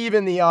to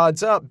even the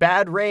odds up,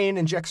 Bad Rain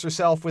injects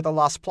herself with a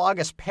Las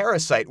Plagas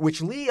parasite,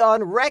 which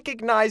Leon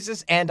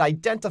recognizes and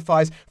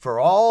identifies for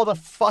all the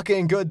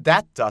fucking good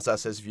that does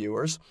us as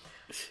viewers.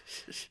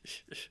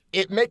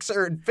 It makes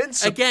her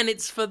invincible. Again,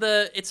 it's for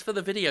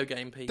the video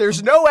game people.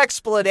 There's no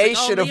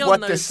explanation of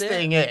what this knows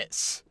thing it.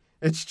 is.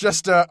 It's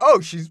just,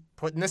 she's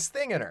putting this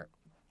thing in her.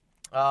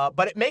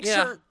 But it makes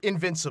her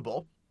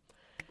invincible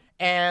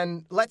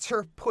and lets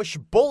her push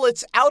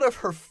bullets out of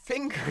her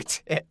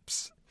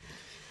fingertips.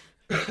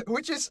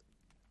 Which is,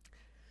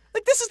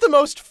 this is the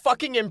most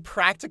fucking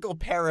impractical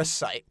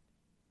parasite.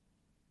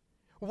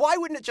 Why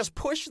wouldn't it just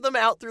push them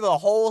out through the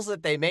holes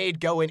that they made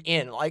going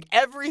in, like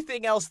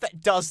everything else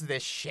that does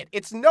this shit?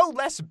 It's no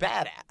less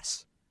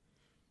badass.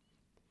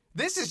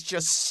 This is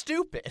just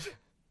stupid.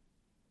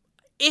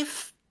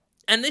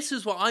 And this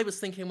is what I was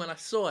thinking when I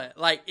saw it.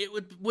 It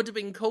would have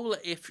been cooler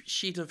if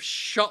she'd have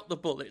shot the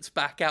bullets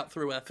back out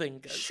through her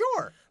fingers.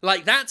 Sure.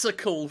 That's a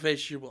cool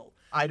visual.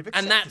 I'd have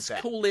accepted and that's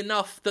that. Cool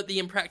enough that the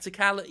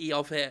impracticality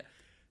of it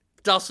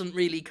doesn't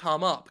really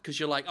come up because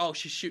you're like, oh,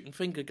 she's shooting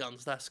finger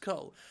guns. That's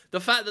cool.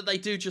 The fact that they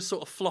do just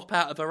sort of flop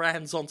out of her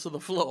hands onto the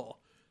floor.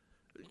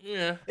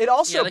 Yeah. It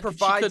also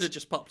provides... She could have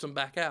just popped them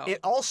back out. It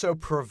also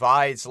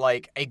provides,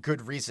 a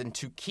good reason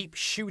to keep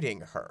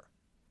shooting her.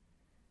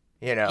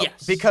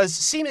 Yes. Because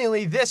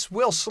seemingly this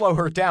will slow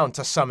her down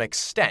to some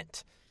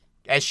extent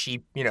as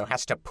she,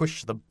 has to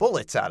push the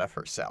bullets out of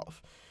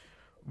herself.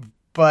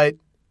 But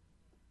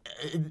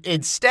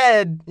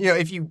instead,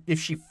 if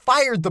she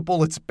fired the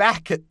bullets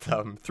back at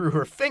them through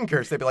her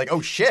fingers, they'd be like,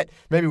 oh shit,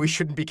 maybe we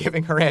shouldn't be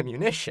giving her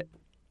ammunition.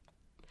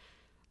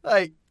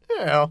 Like,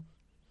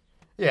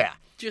 yeah.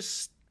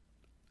 Just,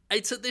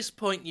 it's at this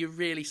point you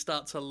really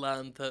start to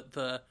learn that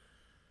the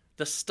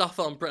stuff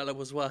Umbrella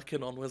was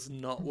working on was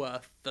not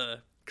worth the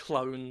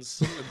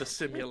clones and the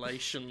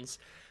simulations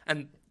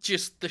and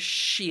just the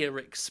sheer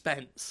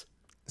expense.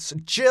 So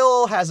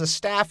Jill has a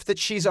staff that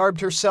she's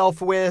armed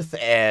herself with,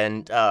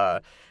 and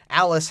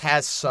Alice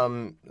has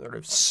some sort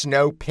of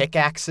snow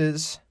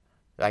pickaxes,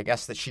 I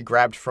guess, that she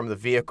grabbed from the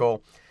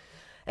vehicle.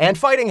 And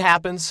fighting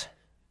happens.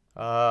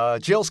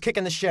 Jill's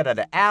kicking the shit out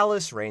of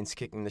Alice. Rain's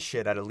kicking the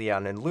shit out of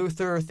Leon and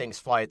Luther. Things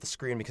fly at the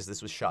screen because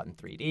this was shot in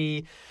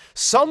 3D.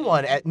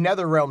 Someone at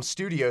NetherRealm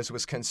Studios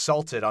was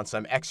consulted on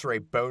some X-ray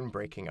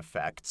bone-breaking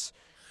effects.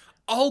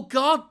 Oh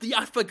god,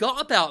 I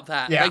forgot about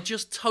that. Yeah. They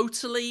just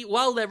totally,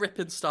 while they're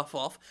ripping stuff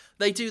off,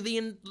 they do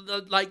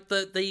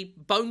the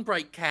bone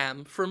break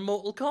cam from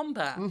Mortal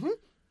Kombat. Mm-hmm.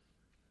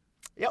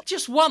 Yep.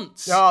 Just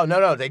once.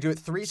 No, they do it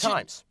 3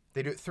 times.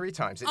 They do it 3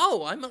 times.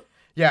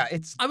 Yeah,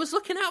 it's. I was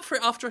looking out for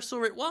it after I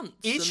saw it once.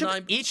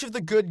 Each of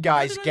the good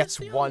guys gets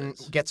one.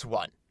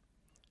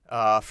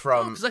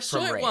 From because I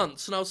saw it Rain.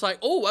 once and I was like,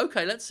 oh,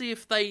 okay, let's see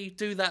if they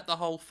do that the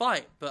whole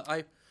fight. But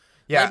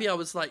maybe I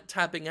was like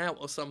tabbing out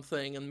or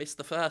something and missed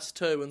the first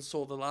 2 and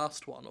saw the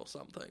last one or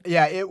something.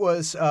 Yeah, it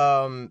was.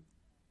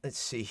 Let's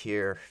see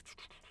here.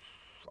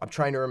 I'm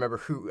trying to remember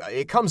who.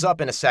 It comes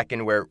up in a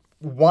second where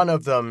one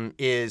of them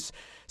is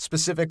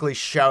specifically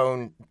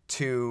shown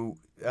to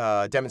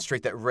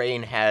demonstrate that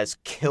Rain has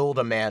killed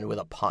a man with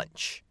a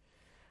punch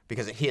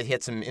because it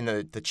hits him in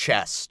the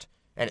chest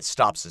and it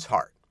stops his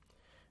heart.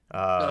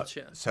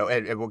 Gotcha. So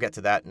we'll get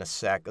to that in a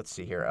sec. Let's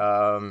see here.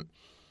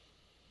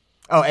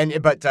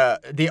 But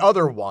the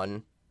other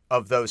one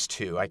of those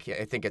 2, I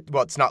think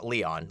it's not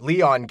Leon.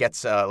 Leon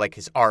gets like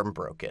his arm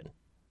broken,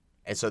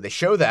 and so they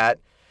show that,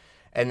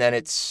 and then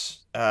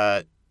it's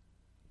not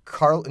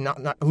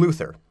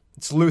Luther.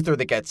 It's Luther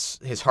that gets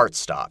his heart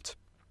stopped,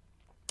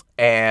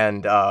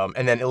 and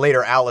then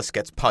later Alice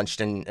gets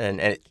punched and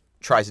it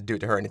tries to do it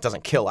to her, and it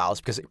doesn't kill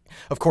Alice because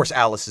of course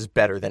Alice is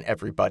better than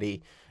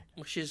everybody.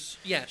 Well, she's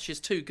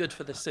too good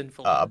for the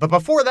sinful. But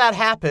before that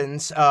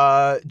happens,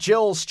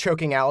 Jill's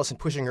choking Alice and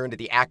pushing her into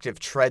the active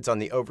treads on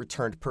the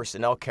overturned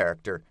personnel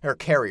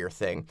carrier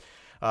thing.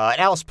 And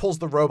Alice pulls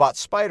the robot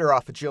spider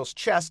off of Jill's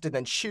chest and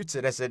then shoots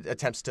it as it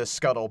attempts to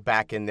scuttle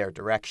back in their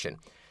direction.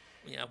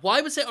 Yeah,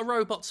 why was it a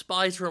robot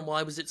spider and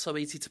why was it so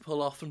easy to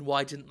pull off and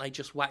why didn't they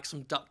just whack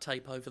some duct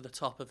tape over the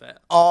top of it?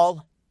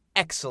 All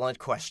excellent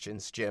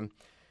questions, Jim.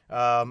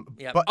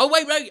 Yeah. But,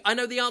 wait, I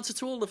know the answer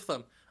to all of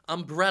them.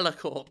 Umbrella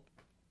Corp.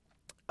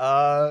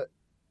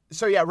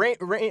 So yeah,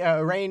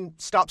 Rain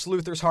stops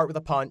Luther's heart with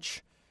a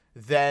punch.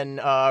 Then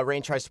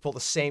Rain tries to pull the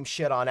same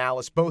shit on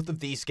Alice. Both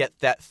of these get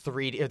that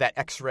 3D or that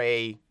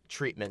X-ray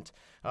treatment.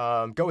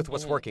 Go with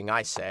what's working,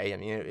 I say. I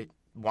mean,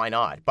 why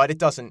not? But it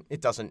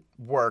doesn't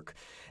work.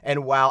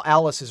 And while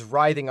Alice is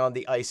writhing on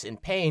the ice in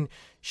pain,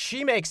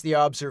 she makes the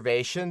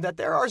observation that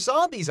there are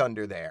zombies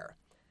under there.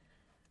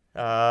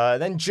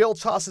 Then Jill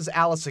tosses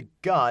Alice a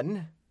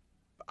gun,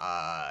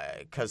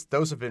 because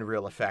those have been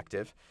real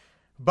effective.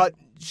 But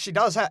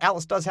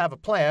Alice does have a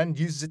plan,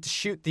 uses it to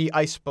shoot the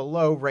ice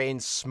below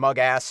Rain's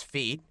smug-ass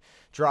feet,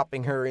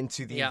 dropping her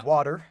into the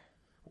water.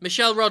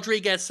 Michelle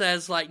Rodriguez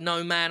says, like,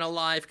 no man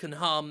alive can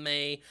harm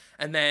me.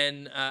 And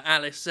then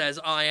Alice says,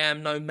 I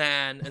am no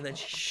man. And then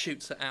she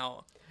shoots it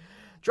out.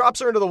 Drops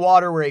her into the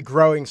water where a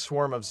growing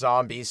swarm of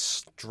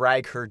zombies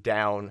drag her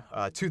down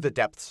to the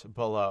depths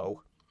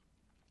below.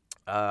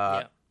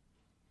 Where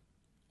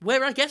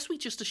I guess we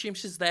just assume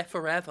she's there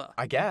forever.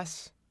 I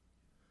guess.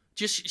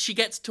 Just she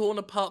gets torn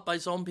apart by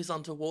zombies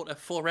underwater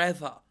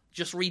forever,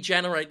 just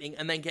regenerating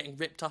and then getting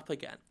ripped up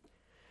again.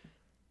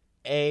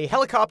 A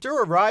helicopter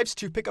arrives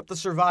to pick up the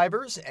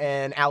survivors,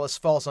 and Alice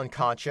falls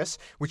unconscious,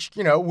 which,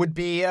 would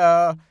be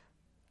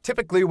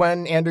typically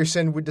when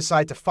Anderson would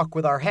decide to fuck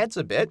with our heads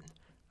a bit.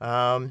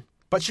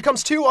 But she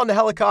comes to on the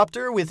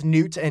helicopter with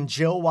Newt and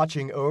Jill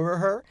watching over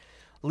her.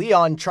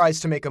 Leon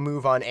tries to make a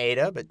move on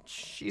Ada, but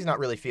she's not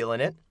really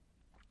feeling it.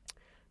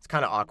 It's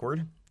kind of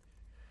awkward.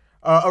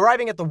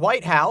 Arriving at the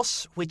White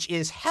House, which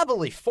is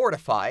heavily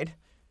fortified,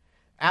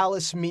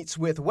 Alice meets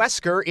with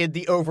Wesker in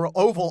the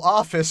Oval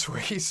Office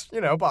where he's,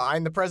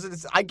 behind the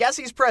president. I guess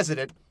he's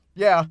president.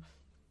 Yeah.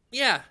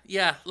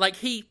 Yeah. Like,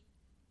 he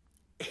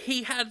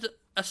had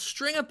a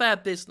string of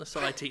bad business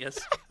ideas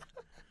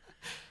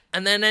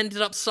and then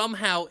ended up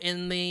somehow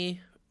in the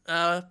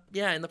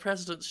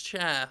president's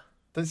chair.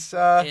 This,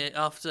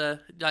 after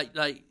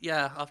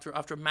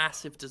a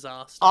massive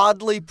disaster.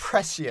 Oddly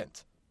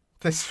prescient.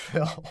 This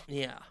film.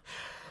 Yeah.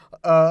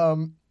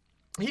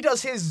 He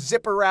does his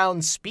zip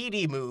around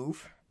speedy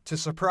move to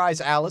surprise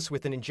Alice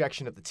with an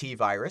injection of the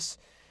T-virus,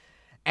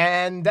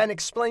 and then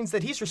explains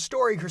that he's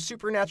restoring her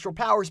supernatural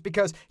powers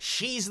because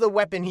she's the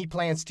weapon he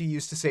plans to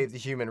use to save the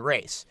human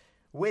race,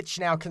 which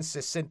now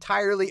consists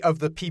entirely of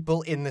the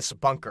people in this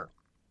bunker.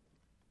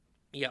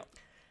 Yeah.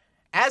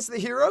 As the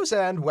heroes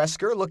and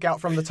Wesker look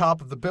out from the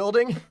top of the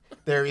building,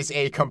 there is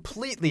a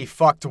completely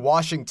fucked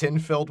Washington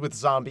filled with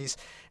zombies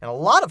and a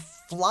lot of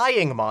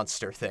flying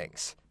monster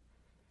things.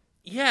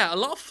 Yeah, a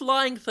lot of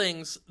flying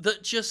things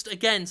that just,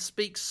 again,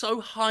 speak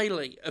so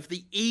highly of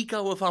the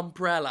ego of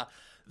Umbrella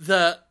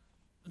that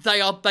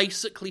they are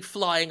basically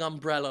flying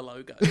Umbrella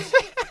logos.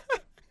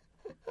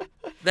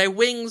 Their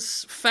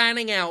wings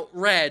fanning out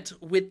red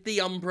with the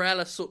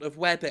Umbrella sort of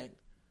webbing.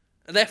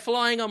 They're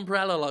flying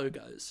Umbrella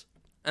logos.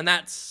 And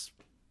that's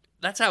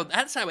how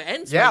it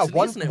ends. Yeah,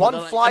 isn't it? one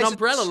Like, flies. an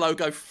Umbrella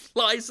logo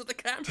flies at the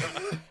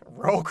camera.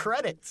 Roll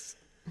credits.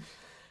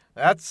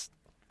 That's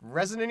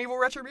Resident Evil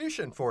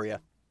Retribution for you.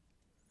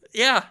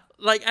 Yeah,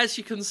 like, as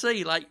you can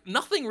see, like,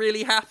 nothing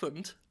really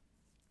happened,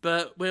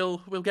 but we'll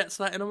get to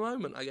that in a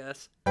moment, I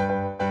guess.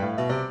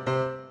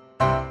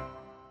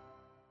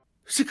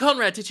 So,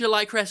 Conrad, did you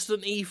like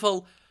Resident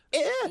Evil?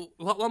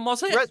 What one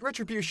was it?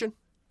 Retribution.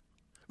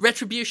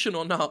 Retribution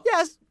or not?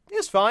 Yes,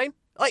 it's fine.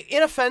 Like,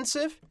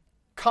 inoffensive,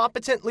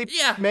 competently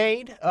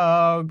made,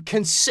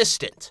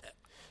 consistent.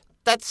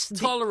 That's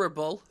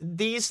tolerable.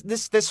 This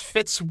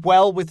fits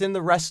well within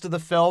the rest of the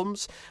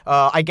films.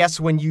 I guess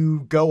when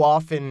you go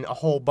off in a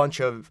whole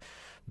bunch of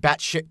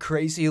batshit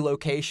crazy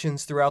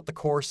locations throughout the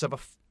course of a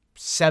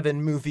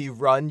 7-movie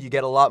run, you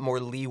get a lot more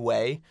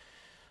leeway.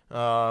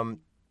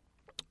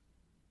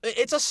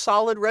 It's a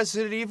solid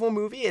Resident Evil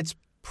movie. It's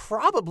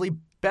probably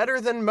better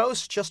than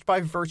most just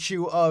by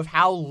virtue of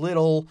how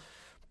little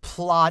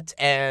plot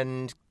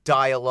and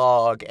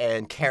dialogue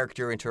and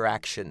character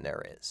interaction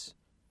there is.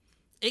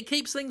 It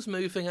keeps things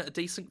moving at a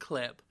decent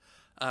clip.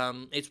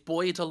 It's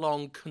buoyed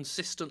along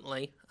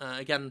consistently.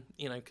 Again,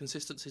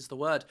 consistency is the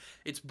word.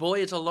 It's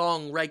buoyed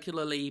along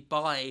regularly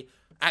by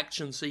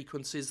action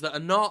sequences that are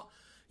not,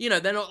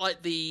 they're not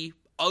like the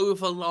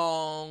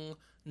overlong,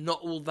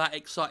 not all that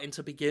exciting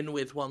to begin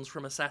with ones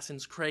from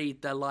Assassin's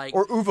Creed. They're like...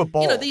 Or Uwe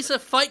Boll. These are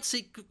fight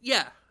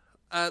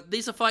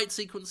these are fight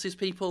sequences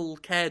people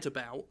cared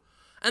about.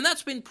 And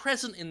that's been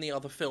present in the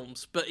other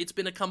films, but it's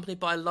been accompanied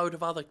by a load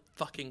of other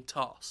fucking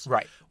toss.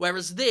 Right.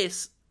 Whereas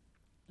this,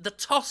 the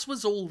toss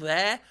was all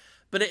there,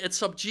 but it had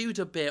subdued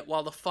a bit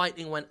while the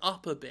fighting went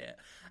up a bit.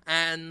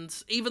 And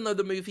even though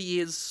the movie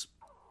is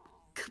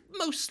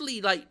mostly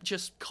like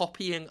just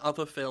copying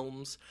other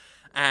films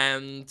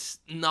and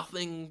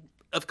nothing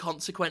of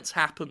consequence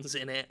happens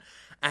in it,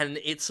 and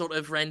it sort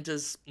of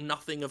renders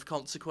nothing of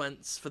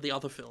consequence for the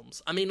other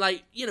films. I mean,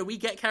 we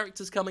get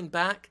characters coming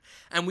back,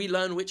 and we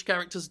learn which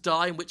characters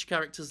die and which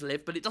characters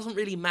live, but it doesn't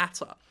really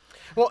matter.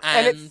 Well,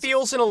 and it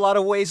feels in a lot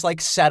of ways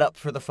like setup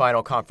for the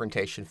final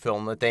confrontation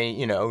film that they,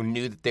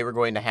 knew that they were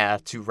going to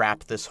have to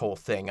wrap this whole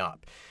thing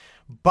up.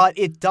 But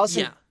it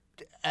doesn't... Yeah.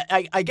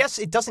 I guess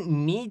it doesn't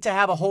need to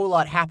have a whole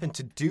lot happen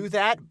to do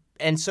that,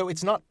 and so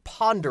it's not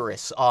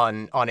ponderous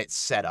on its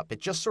setup.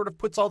 It just sort of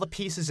puts all the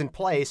pieces in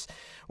place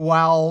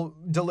while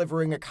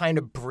delivering a kind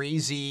of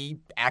breezy,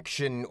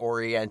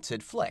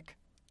 action-oriented flick.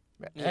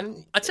 Yeah.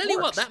 And I tell you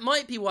what, that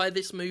might be why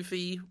this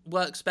movie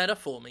works better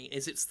for me,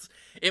 is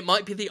it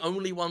might be the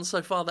only one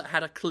so far that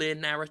had a clear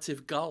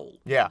narrative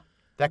goal. Yeah,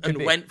 that could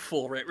be. And went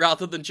for it,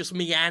 rather than just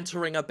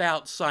meandering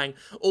about saying,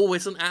 oh,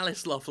 isn't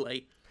Alice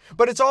lovely?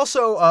 But it's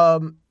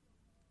also,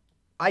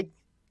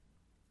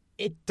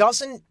 it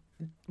doesn't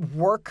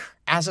work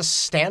as a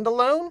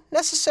standalone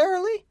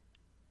necessarily.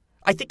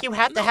 I think you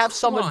have to have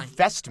some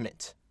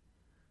investment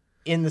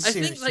in the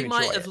series. I think they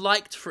might have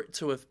liked for it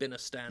to have been a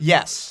standalone.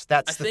 Yes,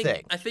 that's the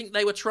thing. I think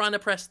they were trying to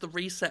press the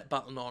reset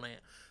button on it,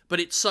 but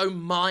it's so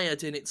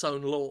mired in its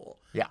own lore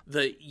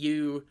that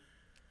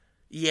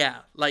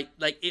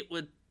it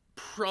would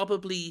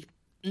probably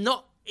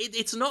not.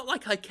 It's not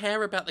like I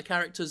care about the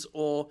characters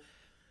or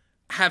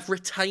have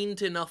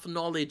retained enough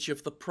knowledge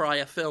of the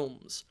prior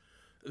films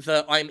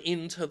that I'm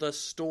into the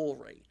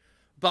story.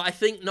 But I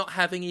think not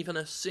having even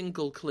a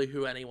single clue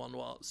who anyone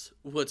was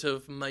would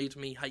have made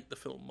me hate the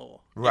film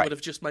more. Right. It would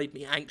have just made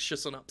me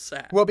anxious and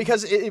upset. Well,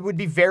 because it would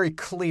be very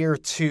clear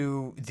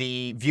to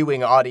the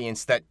viewing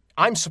audience that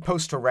I'm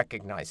supposed to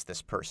recognize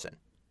this person.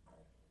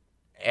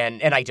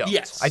 And I don't.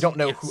 Yes. I don't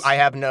know who. I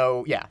have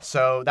no... Yeah,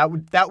 so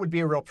that would be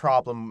a real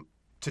problem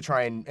to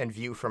try and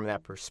view from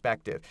that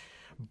perspective.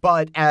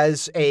 But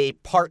as a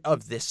part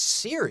of this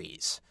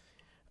series,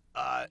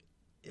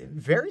 it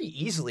very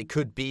easily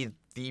could be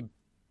the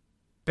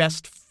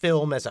best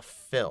film as a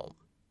film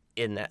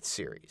in that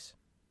series,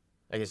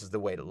 I guess is the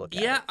way to look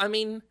at it. Yeah, I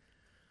mean,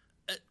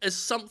 as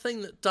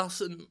something that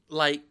doesn't,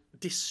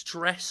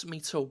 distress me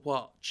to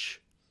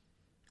watch,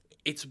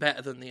 it's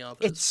better than the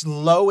others. It's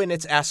low in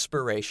its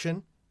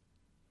aspiration.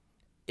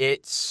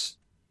 It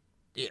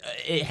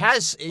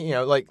has,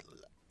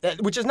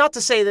 which is not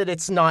to say that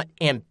it's not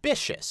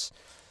ambitious,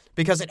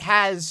 because it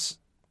has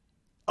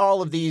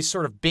all of these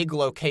sort of big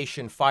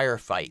location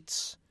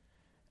firefights.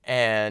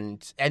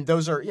 And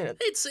those are,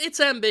 It's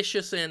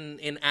ambitious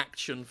in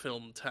action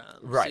film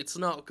terms. Right. It's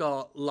not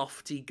got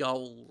lofty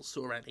goals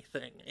or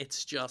anything.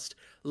 It's just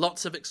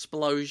lots of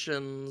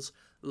explosions,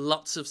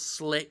 lots of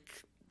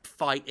slick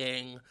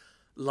fighting,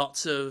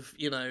 lots of,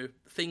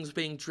 things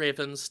being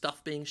driven,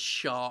 stuff being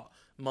shot,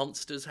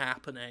 monsters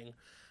happening.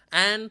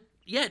 And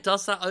yeah, it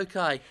does that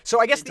okay. So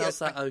I guess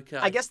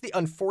I guess the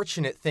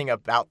unfortunate thing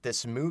about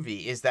this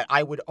movie is that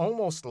I would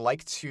almost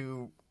like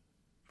to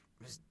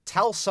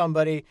tell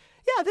somebody,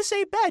 yeah, this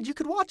ain't bad. You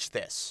could watch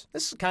this.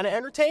 This is kind of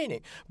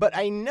entertaining. But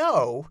I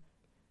know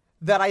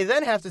that I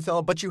then have to tell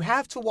them, but you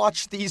have to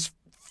watch these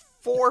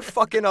 4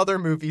 fucking other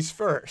movies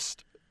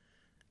first.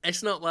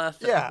 It's not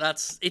worth it. Yeah.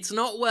 It's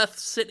not worth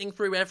sitting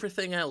through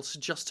everything else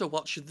just to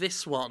watch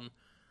this one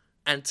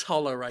and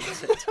tolerate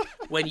it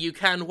when you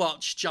can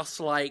watch just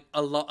like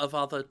a lot of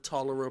other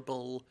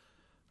tolerable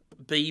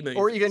B movies.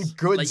 Or even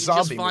good like,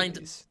 zombie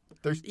movies.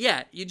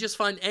 Yeah, you just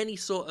find any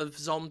sort of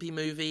zombie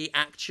movie,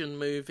 action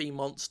movie,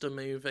 monster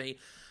movie.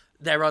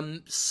 There are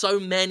so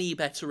many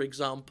better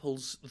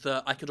examples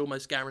that I could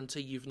almost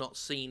guarantee you've not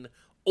seen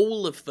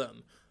all of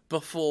them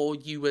before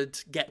you would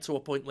get to a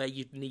point where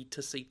you'd need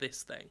to see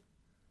this thing.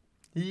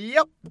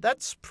 Yep,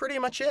 that's pretty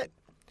much it.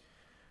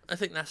 I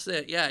think that's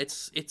it. Yeah,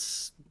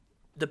 it's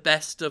the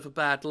best of a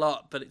bad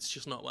lot, but it's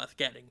just not worth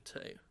getting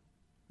to.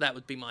 That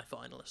would be my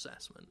final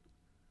assessment.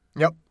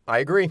 Yep, I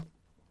agree.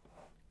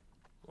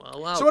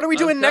 Well, so what are we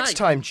doing okay. next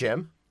time,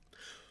 Jim?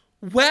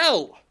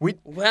 Well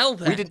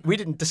then. We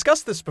didn't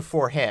discuss this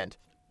beforehand.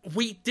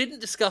 We didn't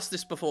discuss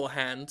this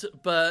beforehand,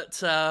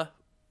 but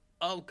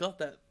oh god,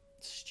 that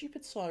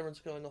stupid siren's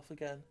going off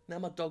again. Now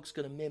my dog's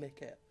going to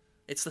mimic it.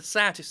 It's the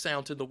saddest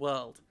sound in the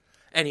world.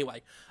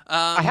 Anyway,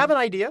 I have an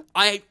idea.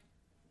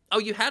 Oh,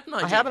 you had an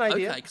idea? I have an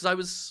idea. Okay,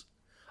 because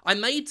I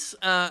made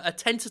a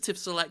tentative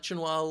selection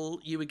while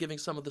you were giving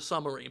some of the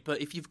summary,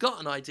 but if you've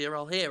got an idea,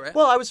 I'll hear it.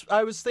 Well,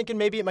 I was thinking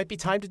maybe it might be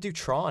time to do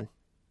Tron.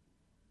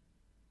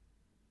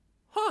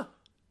 Huh.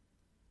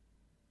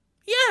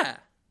 Yeah.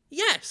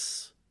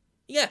 Yes,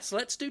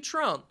 let's do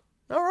Tron.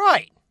 All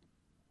right.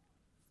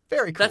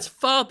 Very cool. That's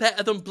far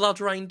better than Blood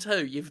Rain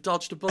 2. You've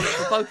dodged a bullet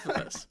for both of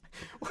us.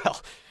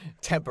 Well,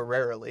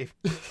 temporarily.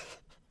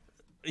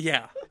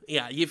 Yeah.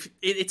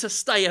 It's a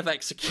stay of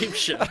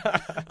execution.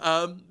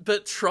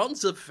 But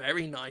Tron's a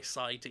very nice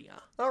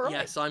idea. All right.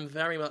 Yes, I'm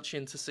very much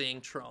into seeing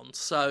Tron.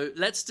 So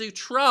let's do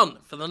Tron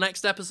for the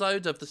next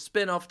episode of the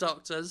Spin-Off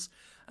Doctors,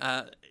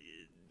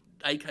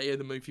 aka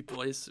the Movie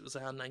Boys. It was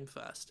our name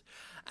first.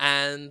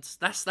 And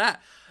that's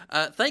that.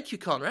 Thank you,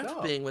 Conrad,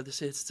 for being with us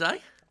here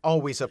today.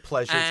 Always a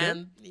pleasure,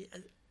 Jim.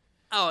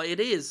 Oh, it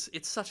is.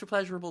 It's such a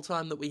pleasurable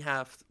time that we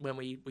have when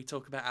we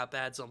talk about our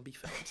bad zombie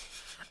films.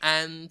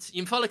 And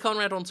you can follow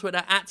Conrad on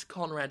Twitter at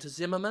Conrad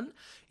Zimmerman.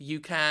 You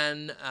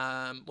can,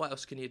 what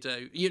else can you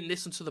do? You can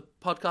listen to the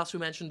podcast we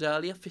mentioned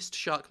earlier, Fist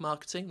Shark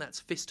Marketing.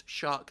 That's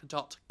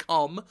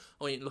fistshark.com,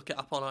 or you can look it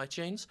up on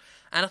iTunes.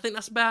 And I think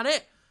that's about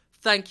it.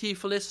 Thank you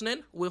for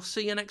listening. We'll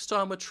see you next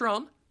time with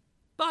Tron.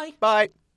 Bye. Bye.